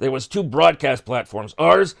platform, there was 2 broadcast platforms,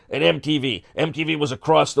 ours and MTV. MTV was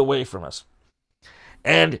across the way from us.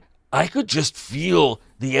 And I could just feel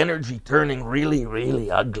the energy turning really, really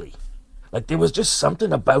ugly. Like there was just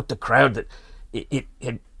something about the crowd that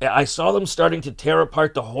I saw them starting to tear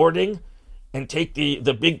apart the hoarding and take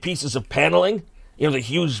the big pieces of paneling, the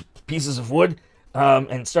huge pieces of wood,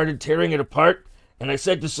 and started tearing it apart. And I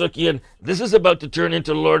said to Sukyin, this is about to turn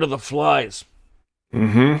into Lord of the Flies.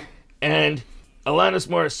 Mm-hmm. And Alanis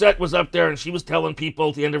Morissette was up there, and she was telling people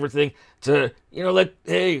at the end of her thing to,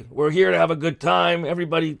 hey, we're here to have a good time.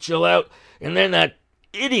 Everybody chill out. And then that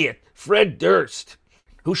idiot, Fred Durst,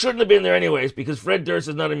 who shouldn't have been there anyways, because Fred Durst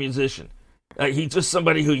is not a musician. He's just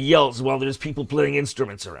somebody who yells while there's people playing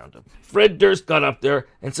instruments around him. Fred Durst got up there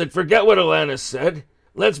and said, forget what Alanis said.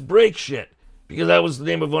 Let's break shit. Because that was the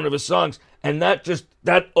name of one of his songs. And that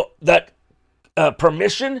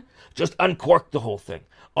permission just uncorked the whole thing.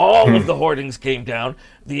 All of the hoardings came down.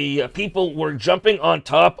 The people were jumping on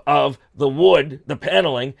top of the wood, the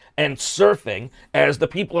paneling, and surfing as the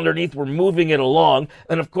people underneath were moving it along.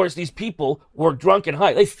 And of course, these people were drunk and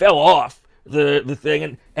high. They fell off the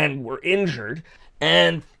thing and were injured.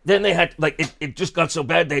 And then they had, it just got so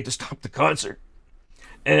bad they had to stop the concert.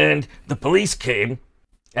 And the police came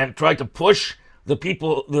and tried to push the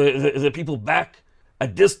people the people back a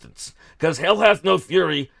distance. Because hell hath no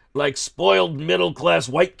fury like spoiled middle-class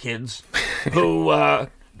white kids who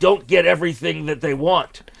don't get everything that they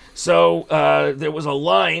want. So there was a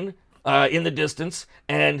line in the distance,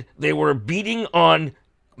 and they were beating on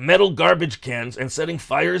metal garbage cans and setting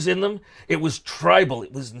fires in them. It was tribal.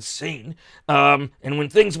 It was insane. And when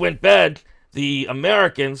things went bad, the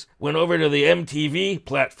Americans went over to the MTV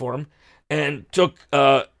platform and took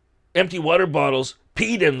empty water bottles,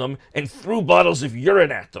 peed in them, and threw bottles of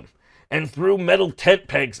urine at them, and threw metal tent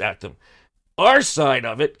pegs at them. Our side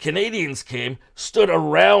of it, Canadians came, stood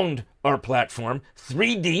around our platform,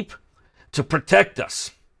 3 deep, to protect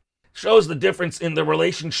us. Shows the difference in the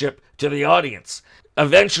relationship to the audience.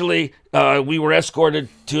 Eventually, we were escorted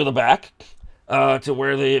to the back, to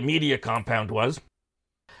where the media compound was.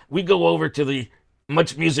 We go over to the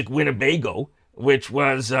Much Music Winnebago, which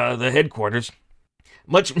was the headquarters.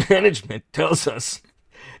 Much Management tells the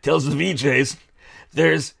VJs,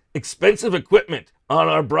 there's expensive equipment on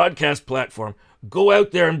our broadcast platform. Go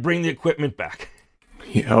out there and bring the equipment back.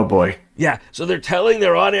 Oh, boy. Yeah, so they're telling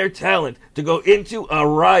their on-air talent to go into a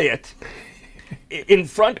riot in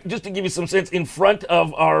front, just to give you some sense, in front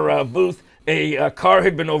of our booth, a car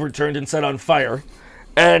had been overturned and set on fire,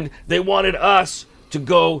 and they wanted us to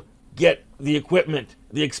go get the equipment,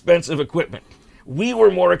 the expensive equipment. We were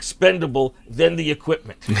more expendable than the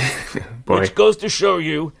equipment, which goes to show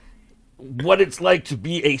you what it's like to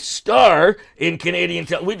be a star in Canadian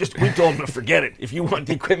television. We told them to forget it. If you want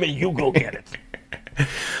the equipment, you go get it.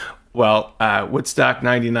 Well, Woodstock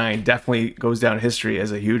 99 definitely goes down in history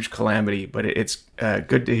as a huge calamity, but it's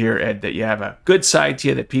good to hear, Ed, that you have a good side to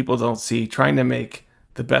you that people don't see, trying to make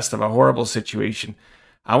the best of a horrible situation.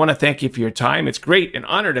 I want to thank you for your time. It's great, an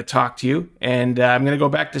honor to talk to you, and I'm going to go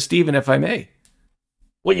back to Stephen, if I may.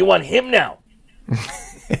 Well, you want him now?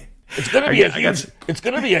 It's going to be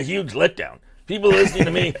a huge letdown. People listening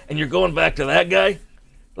to me, and you're going back to that guy.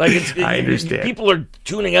 I understand. People are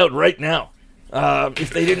tuning out right now.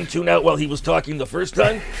 If they didn't tune out while he was talking the first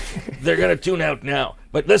time, they're going to tune out now.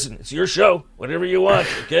 But listen, it's your show. Whatever you want,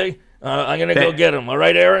 okay? I'm going to go get him. All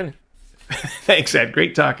right, Aaron? Thanks, Ed.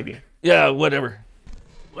 Great talking to you. Yeah, whatever.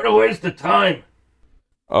 What a waste of time.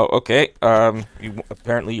 Oh, okay.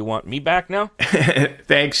 Apparently you want me back now?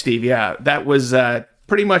 Thanks, Steve. Yeah, that was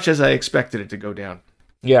pretty much as I expected it to go down.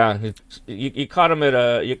 Yeah, you caught him at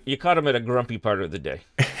a grumpy part of the day.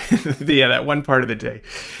 Yeah, that one part of the day.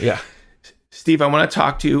 Yeah. Steve, I want to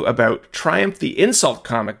talk to you about Triumph the Insult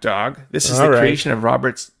Comic Dog. This is creation of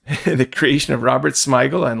Robert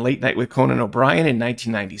Smigel on Late Night with Conan O'Brien in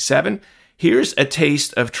 1997. Here's a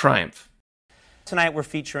taste of Triumph. Tonight we're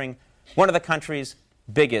featuring one of the country's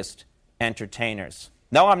biggest entertainers.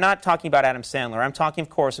 No, I'm not talking about Adam Sandler. I'm talking, of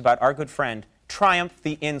course, about our good friend, Triumph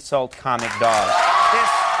the Insult Comic Dog.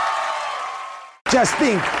 Just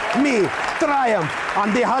think, me, triumph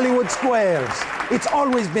on the Hollywood squares. It's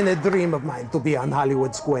always been a dream of mine to be on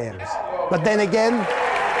Hollywood squares. But then again,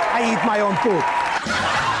 I eat my own poop.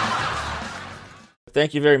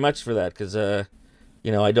 Thank you very much for that, because, I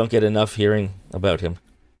don't get enough hearing about him.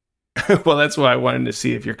 Well, that's why I wanted to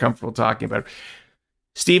see if you're comfortable talking about it.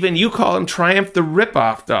 Stephen, you call him Triumph the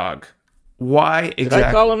Rip-Off Dog. Why exactly? Did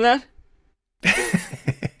I call him that?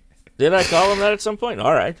 Did I call him that at some point?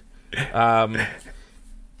 All right.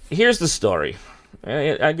 Here's the story.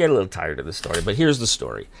 I get a little tired of the story, but here's the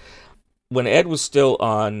story. When Ed was still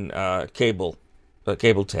on Cable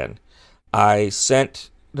 10, I sent...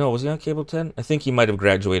 No, was he on Cable 10? I think he might have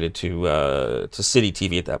graduated to City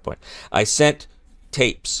TV at that point. I sent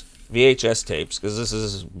tapes, VHS tapes, because this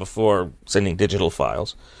is before sending digital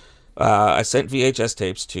files. I sent VHS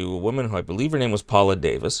tapes to a woman who I believe her name was Paula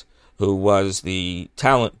Davis, who was the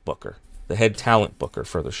talent booker, the head talent booker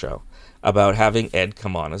for the show, about having Ed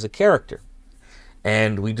come on as a character.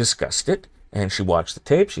 And we discussed it, and she watched the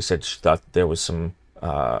tape. She said she thought there was some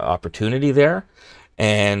opportunity there.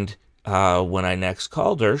 And when I next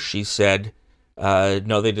called her, she said,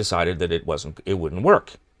 no, they decided that it wouldn't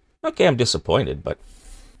work. Okay, I'm disappointed, but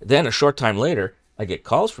then a short time later, I get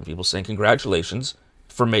calls from people saying, congratulations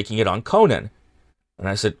for making it on Conan. And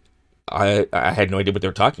I said, I had no idea what they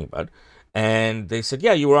were talking about. And they said,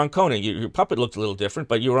 yeah, you were on Conan. Your puppet looked a little different,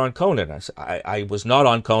 but you were on Conan. I said, I was not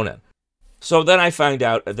on Conan. So then I find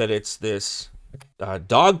out that it's this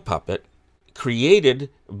dog puppet created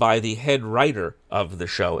by the head writer of the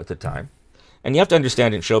show at the time. And you have to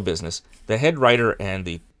understand, in show business, the head writer and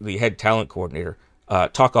the head talent coordinator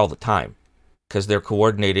talk all the time because they're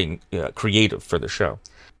coordinating creative for the show.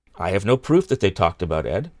 I have no proof that they talked about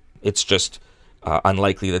Ed. It's just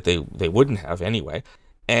unlikely that they wouldn't have anyway.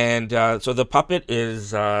 And so the puppet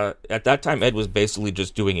is, at that time, Ed was basically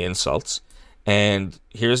just doing insults. And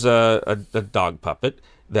here's a dog puppet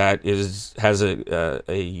that has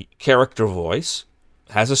a character voice,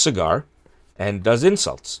 has a cigar, and does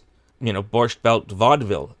insults. Borscht Belt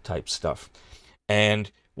vaudeville type stuff. And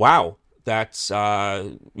wow, that's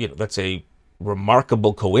a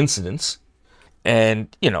remarkable coincidence.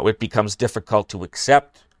 And, it becomes difficult to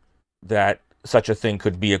accept that such a thing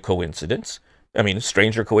could be a coincidence. I mean,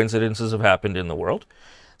 stranger coincidences have happened in the world.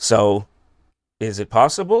 So, is it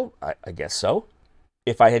possible? I guess so.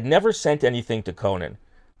 If I had never sent anything to Conan,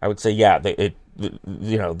 I would say, yeah,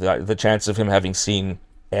 the chance of him having seen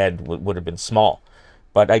Ed would have been small.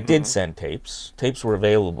 But I did send tapes. Tapes were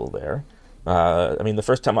available there. The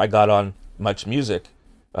first time I got on Much Music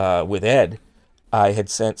with Ed, I had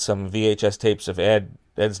sent some VHS tapes of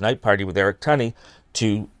Ed's Night Party with Eric Tunney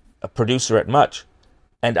to a producer at Much.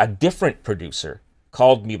 And a different producer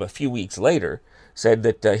called me a few weeks later, said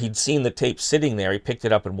that he'd seen the tape sitting there, he picked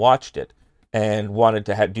it up and watched it, and wanted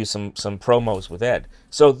to do some promos with Ed.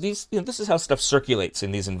 So this is how stuff circulates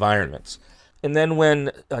in these environments. And then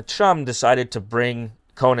when Chum decided to bring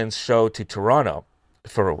Conan's show to Toronto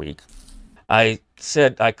for a week, I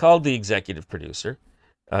called the executive producer,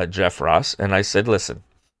 Jeff Ross, and I said, listen,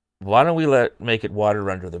 why don't we make it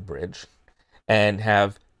water under the bridge and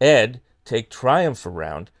have Ed take Triumph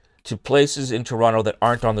around to places in Toronto that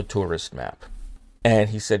aren't on the tourist map. And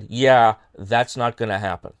he said, yeah, that's not going to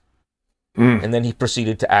happen. And then he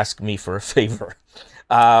proceeded to ask me for a favor.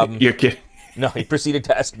 You're kidding. No, he proceeded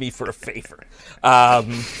to ask me for a favor.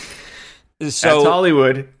 That's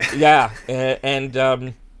Hollywood. Yeah. And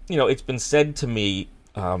it's been said to me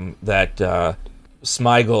that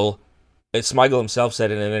Smigel himself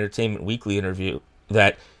said in an Entertainment Weekly interview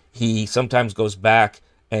that he sometimes goes back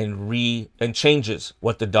and changes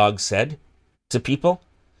what the dog said to people,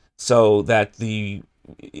 so that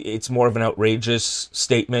it's more of an outrageous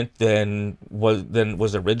statement than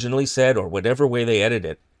was originally said, or whatever way they edit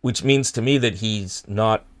it. Which means to me that he's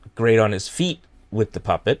not great on his feet with the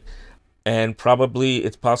puppet, and probably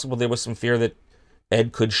it's possible there was some fear that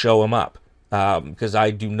Ed could show him up, because I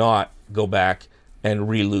do not go back and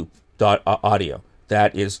re-loop audio.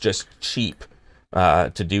 That is just cheap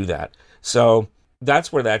to do that. So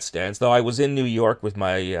that's where that stands. Though I was in New York with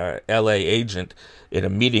my LA agent in a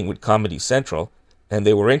meeting with Comedy Central, and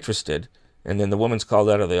they were interested. And then the woman's called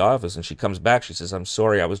out of the office, and she comes back. She says, I'm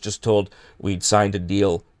sorry, I was just told we'd signed a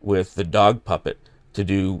deal with the dog puppet to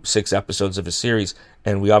do 6 episodes of a series,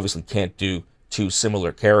 and we obviously can't do 2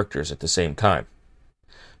 similar characters at the same time.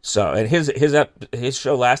 So, and his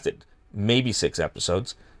show lasted maybe 6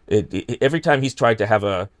 episodes. Every time he's tried to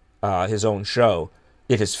have his own show,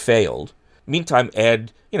 it has failed. Meantime,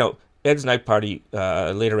 Ed's Night Party,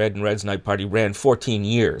 later Ed and Red's Night Party, ran 14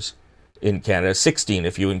 years in Canada, 16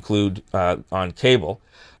 if you include on cable.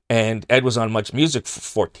 And Ed was on Much Music for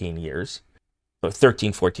 14 years, or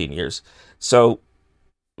 13, 14 years. So,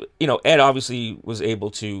 Ed obviously was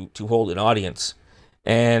able to hold an audience.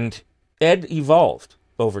 And Ed evolved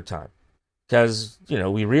over time because,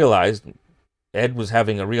 we realized Ed was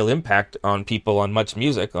having a real impact on people on Much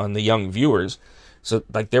Music, on the young viewers. So,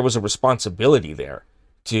 there was a responsibility there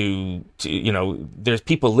to there's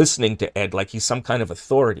people listening to Ed like he's some kind of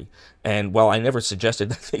authority. And while I never suggested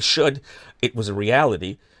that they should, it was a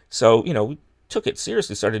reality. So, we took it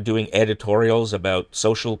seriously, started doing editorials about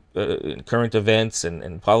social current events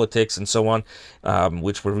and politics and so on,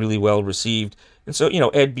 which were really well received. And so,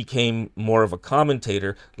 Ed became more of a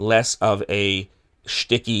commentator, less of a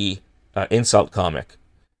shticky insult comic.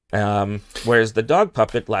 Whereas the dog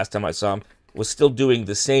puppet, last time I saw him, was still doing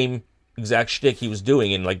the same exact shtick he was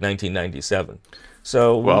doing in 1997.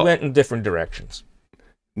 So we went in different directions.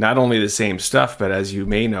 Not only the same stuff, but as you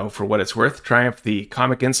may know, for what it's worth, Triumph, the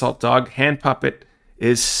comic insult dog hand puppet,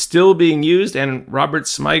 is still being used, and Robert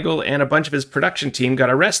Smigel and a bunch of his production team got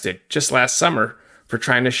arrested just last summer for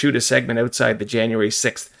trying to shoot a segment outside the January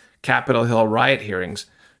 6th Capitol Hill riot hearings.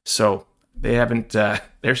 So they haven't,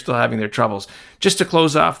 they're still having their troubles. Just to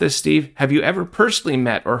close off this, Steve, have you ever personally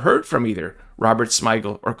met or heard from either Robert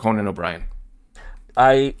Smigel or Conan O'Brien?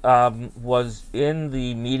 I was in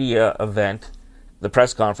the media event, the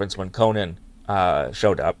press conference, when Conan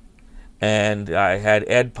showed up, and I had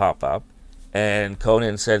Ed pop up, and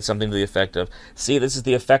Conan said something to the effect of, "See, this is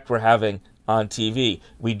the effect we're having on TV.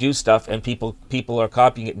 We do stuff, and people are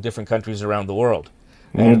copying it in different countries around the world."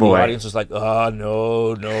 And the audience was like, "Oh,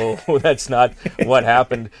 no, that's not what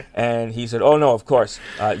happened." And he said, "Oh, no, of course.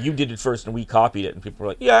 You did it first, and we copied it." And people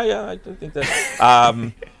were like, yeah, I think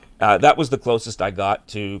that. That was the closest I got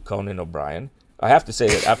to Conan O'Brien. I have to say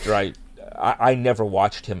that after I never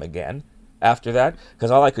watched him again after that,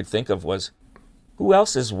 because all I could think of was, who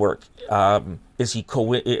else's work are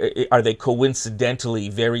they coincidentally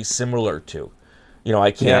very similar to?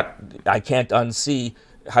 I can't unsee.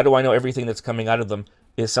 How do I know everything that's coming out of them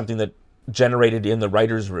is something that generated in the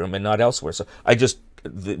writer's room and not elsewhere? So I just,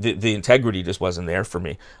 the integrity just wasn't there for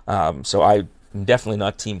me. So I'm definitely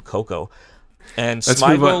not Team Coco. And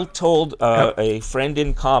Smigel told a friend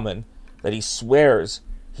in common that he swears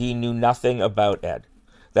he knew nothing about Ed.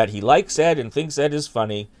 That he likes Ed and thinks Ed is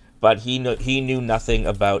funny, but he knew nothing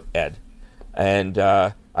about Ed. And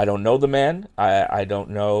I don't know the man. I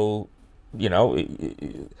don't know,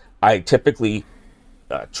 I typically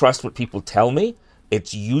trust what people tell me.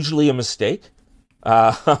 It's usually a mistake.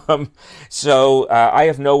 So I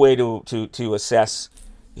have no way to assess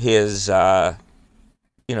his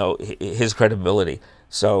his credibility.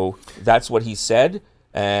 So that's what he said,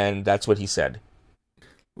 and that's what he said.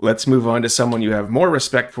 Let's move on to someone you have more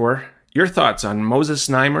respect for. Your thoughts on Moses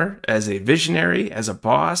Znaimer as a visionary, as a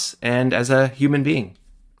boss, and as a human being.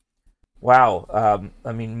 Wow.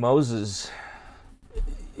 Moses,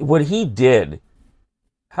 what he did,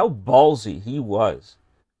 how ballsy he was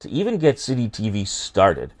to even get City TV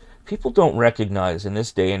started. People don't recognize in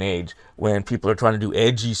this day and age, when people are trying to do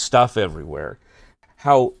edgy stuff everywhere,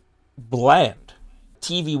 how bland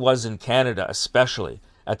TV was in Canada, especially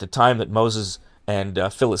at the time that Moses and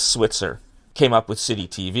Phyllis Switzer came up with City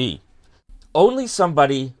TV. Only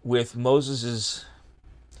somebody with Moses's,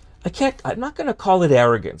 I'm not going to call it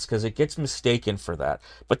arrogance because it gets mistaken for that,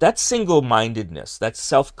 but that single-mindedness, that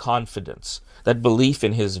self-confidence, that belief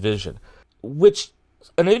in his vision, which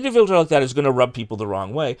an individual like that is going to rub people the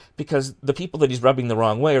wrong way, because the people that he's rubbing the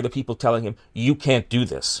wrong way are the people telling him, you can't do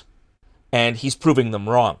this. And he's proving them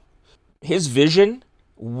wrong. His vision,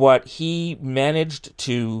 the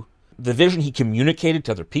vision he communicated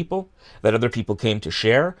to other people, that other people came to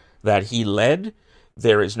share, that he led,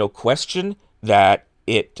 there is no question that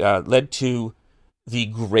it led to the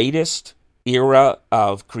greatest era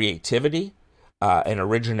of creativity and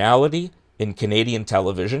originality in Canadian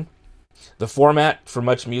television. The format for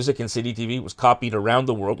Much Music and City TV was copied around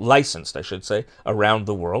the world, licensed, I should say, around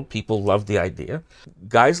the world. People loved the idea.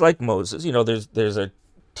 Guys like Moses, there's a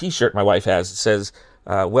T-shirt my wife has that says,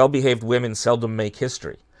 well-behaved women seldom make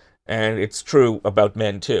history. And it's true about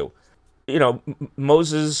men, too.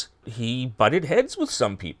 Moses, he butted heads with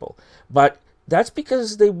some people. But that's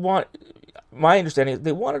because my understanding is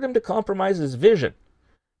they wanted him to compromise his vision.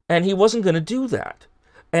 And he wasn't going to do that.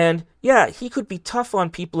 And yeah, he could be tough on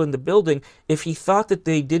people in the building if he thought that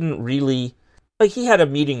they didn't really... he had a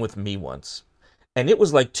meeting with me once, and it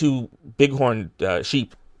was like two bighorn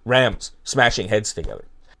sheep, rams, smashing heads together.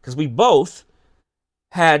 Because we both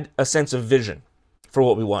had a sense of vision for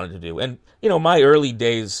what we wanted to do. And, my early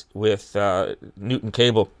days with Newton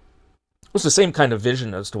Cable was the same kind of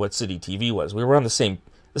vision as to what City TV was. We were on the same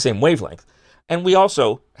the same wavelength. And we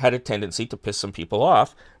also had a tendency to piss some people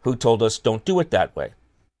off who told us, don't do it that way.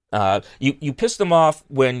 You piss them off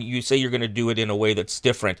when you say you're going to do it in a way that's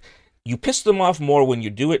different. You piss them off more when you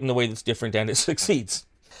do it in a way that's different and it succeeds.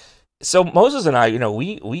 So Moses and I,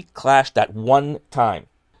 we clashed that one time.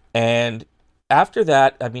 And after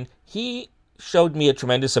that, he showed me a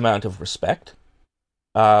tremendous amount of respect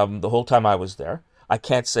the whole time I was there. I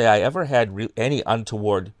can't say I ever had any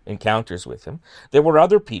untoward encounters with him. There were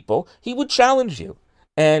other people. He would challenge you.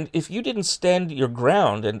 And if you didn't stand your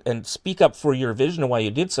ground and speak up for your vision of why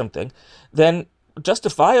you did something, then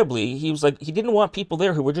justifiably, he was like, he didn't want people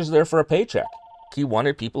there who were just there for a paycheck. He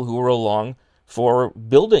wanted people who were along for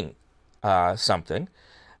building something.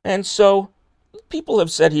 And so people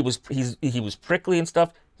have said he was prickly and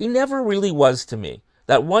stuff. He never really was to me.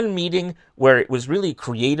 That one meeting where it was really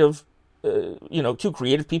creative, two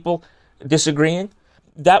creative people disagreeing,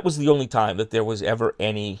 that was the only time that there was ever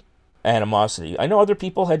any animosity. I know other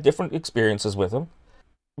people had different experiences with him,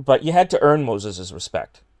 but you had to earn Moses'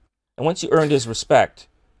 respect. And once you earned his respect,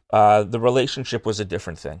 the relationship was a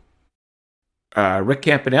different thing. Rick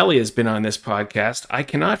Campanelli has been on this podcast. I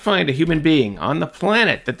cannot find a human being on the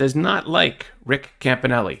planet that does not like Rick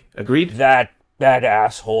Campanelli. Agreed? That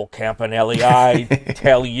asshole Campanelli, I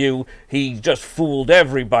tell you, he just fooled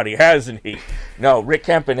everybody, hasn't he? No, Rick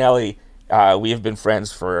Campanelli, we have been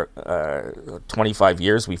friends for 25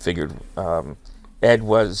 years. We figured Ed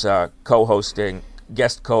was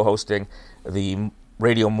guest co-hosting the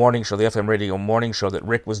radio morning show, the FM radio morning show that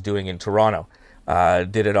Rick was doing in Toronto.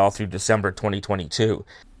 Did it all through December 2022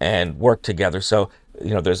 and worked together. So,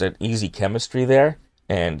 there's an easy chemistry there.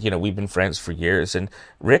 And, we've been friends for years. And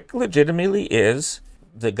Rick legitimately is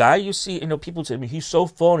the guy you see, people say to me, he's so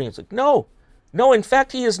phony. It's like, no, in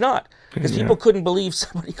fact, he is not. Because people couldn't believe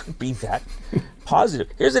somebody could be that positive.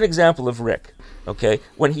 Here's an example of Rick, okay?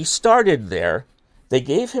 When he started there, they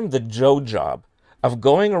gave him the Joe job of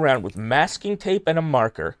going around with masking tape and a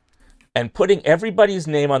marker and putting everybody's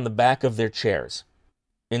name on the back of their chairs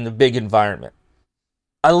in the big environment.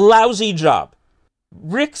 A lousy job.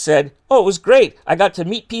 Rick said, it was great. I got to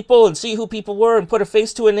meet people and see who people were and put a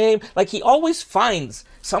face to a name. Like, he always finds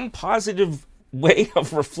some positive way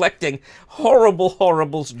of reflecting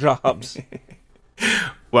horrible jobs.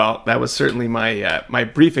 Well, that was certainly my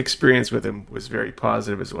brief experience with him was very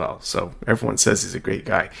positive as well. So everyone says he's a great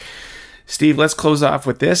guy. Steve, let's close off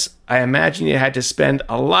with this. I imagine you had to spend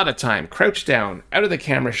a lot of time crouched down out of the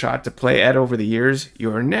camera shot to play Ed over the years.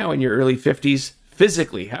 You are now in your early 50s.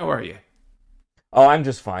 Physically, how are you? Oh, I'm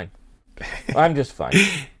just fine.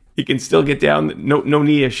 You can still get down, no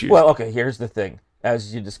knee issues. Well, okay, here's the thing.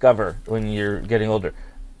 As you discover when you're getting older,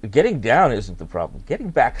 getting down isn't the problem. Getting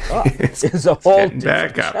back up is a whole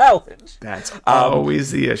different challenge. That's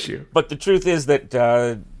always the issue. But the truth is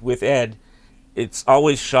that with Ed, it's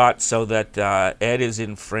always shot so that Ed is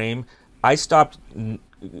in frame. I stopped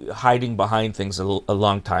hiding behind things a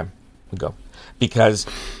long time ago because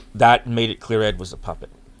that made it clear Ed was a puppet.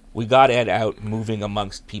 We got Ed out moving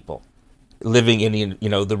amongst people, living in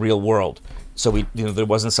the real world. So there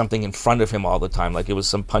wasn't something in front of him all the time, like it was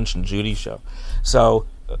some Punch and Judy show. So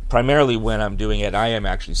primarily when I'm doing it, I am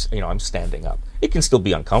actually, I'm standing up. It can still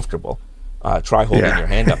be uncomfortable. Try holding your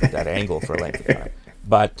hand up at that angle for a length of time.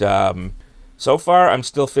 But so far, I'm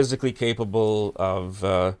still physically capable of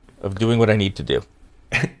doing what I need to do.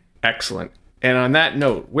 Excellent. And on that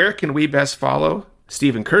note, where can we best follow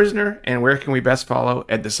Stephen Kerzner, and where can we best follow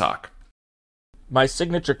Ed the Sock? My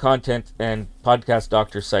signature content and Podcast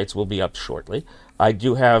Doctor sites will be up shortly. I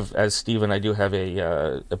do have, as Stephen, a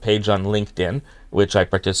page on LinkedIn, which I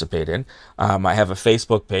participate in. I have a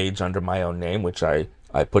Facebook page under my own name, which I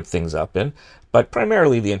put things up in. But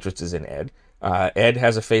primarily the interest is in Ed. Ed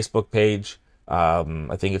has a Facebook page.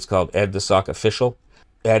 I think it's called Ed the Sock Official.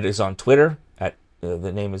 Ed is on Twitter.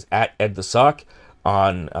 The name is @EdTheSock.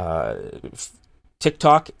 On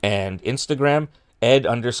TikTok and Instagram,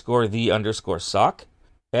 Ed_the_sock.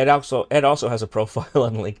 Ed also has a profile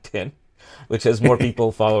on LinkedIn, which has more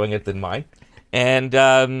people following it than mine. And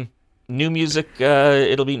new music,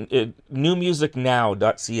 it'll be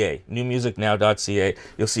newmusicnow.ca. Newmusicnow.ca.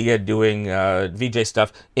 You'll see Ed doing VJ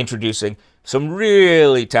stuff, introducing some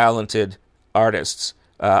really talented artists,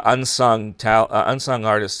 unsung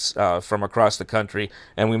artists from across the country,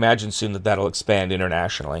 and we imagine soon that'll expand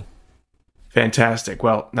internationally. Fantastic.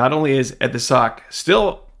 Well, not only is Ed the Sock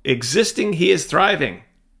still existing, he is thriving.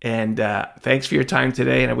 And thanks for your time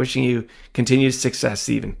today, and I'm wishing you continued success,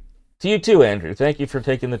 Stephen. To you too, Andrew. Thank you for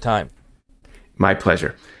taking the time. My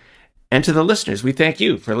pleasure. And to the listeners, we thank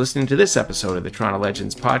you for listening to this episode of the Toronto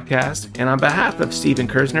Legends podcast. And on behalf of Stephen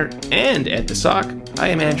Kerzner and Ed the Sock, I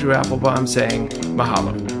am Andrew Applebaum saying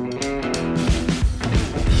mahalo.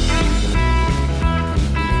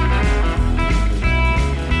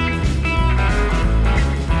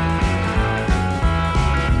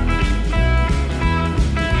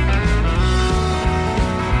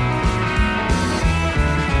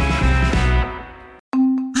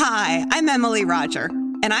 Hi, I'm Emily Roger,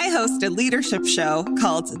 and I host a leadership show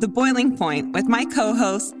called The Boiling Point with my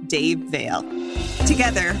co-host, Dave Vale.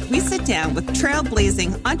 Together, we sit down with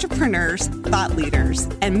trailblazing entrepreneurs, thought leaders,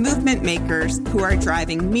 and movement makers who are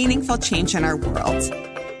driving meaningful change in our world.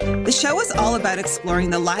 The show is all about exploring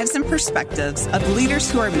the lives and perspectives of leaders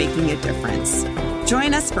who are making a difference.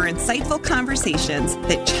 Join us for insightful conversations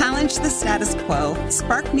that challenge the status quo,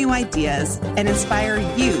 spark new ideas, and inspire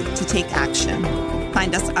you to take action.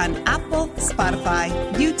 Find us on Apple, Spotify,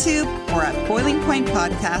 YouTube, or at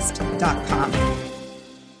boilingpointpodcast.com.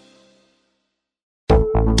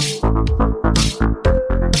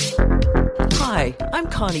 Hi, I'm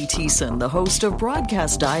Connie Thiessen, the host of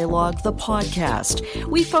Broadcast Dialogue, the podcast.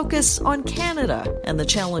 We focus on Canada and the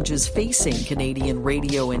challenges facing Canadian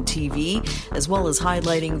radio and TV, as well as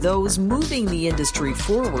highlighting those moving the industry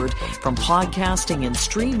forward from podcasting and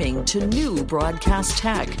streaming to new broadcast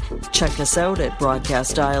tech. Check us out at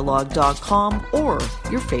broadcastdialogue.com or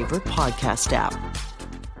your favorite podcast app.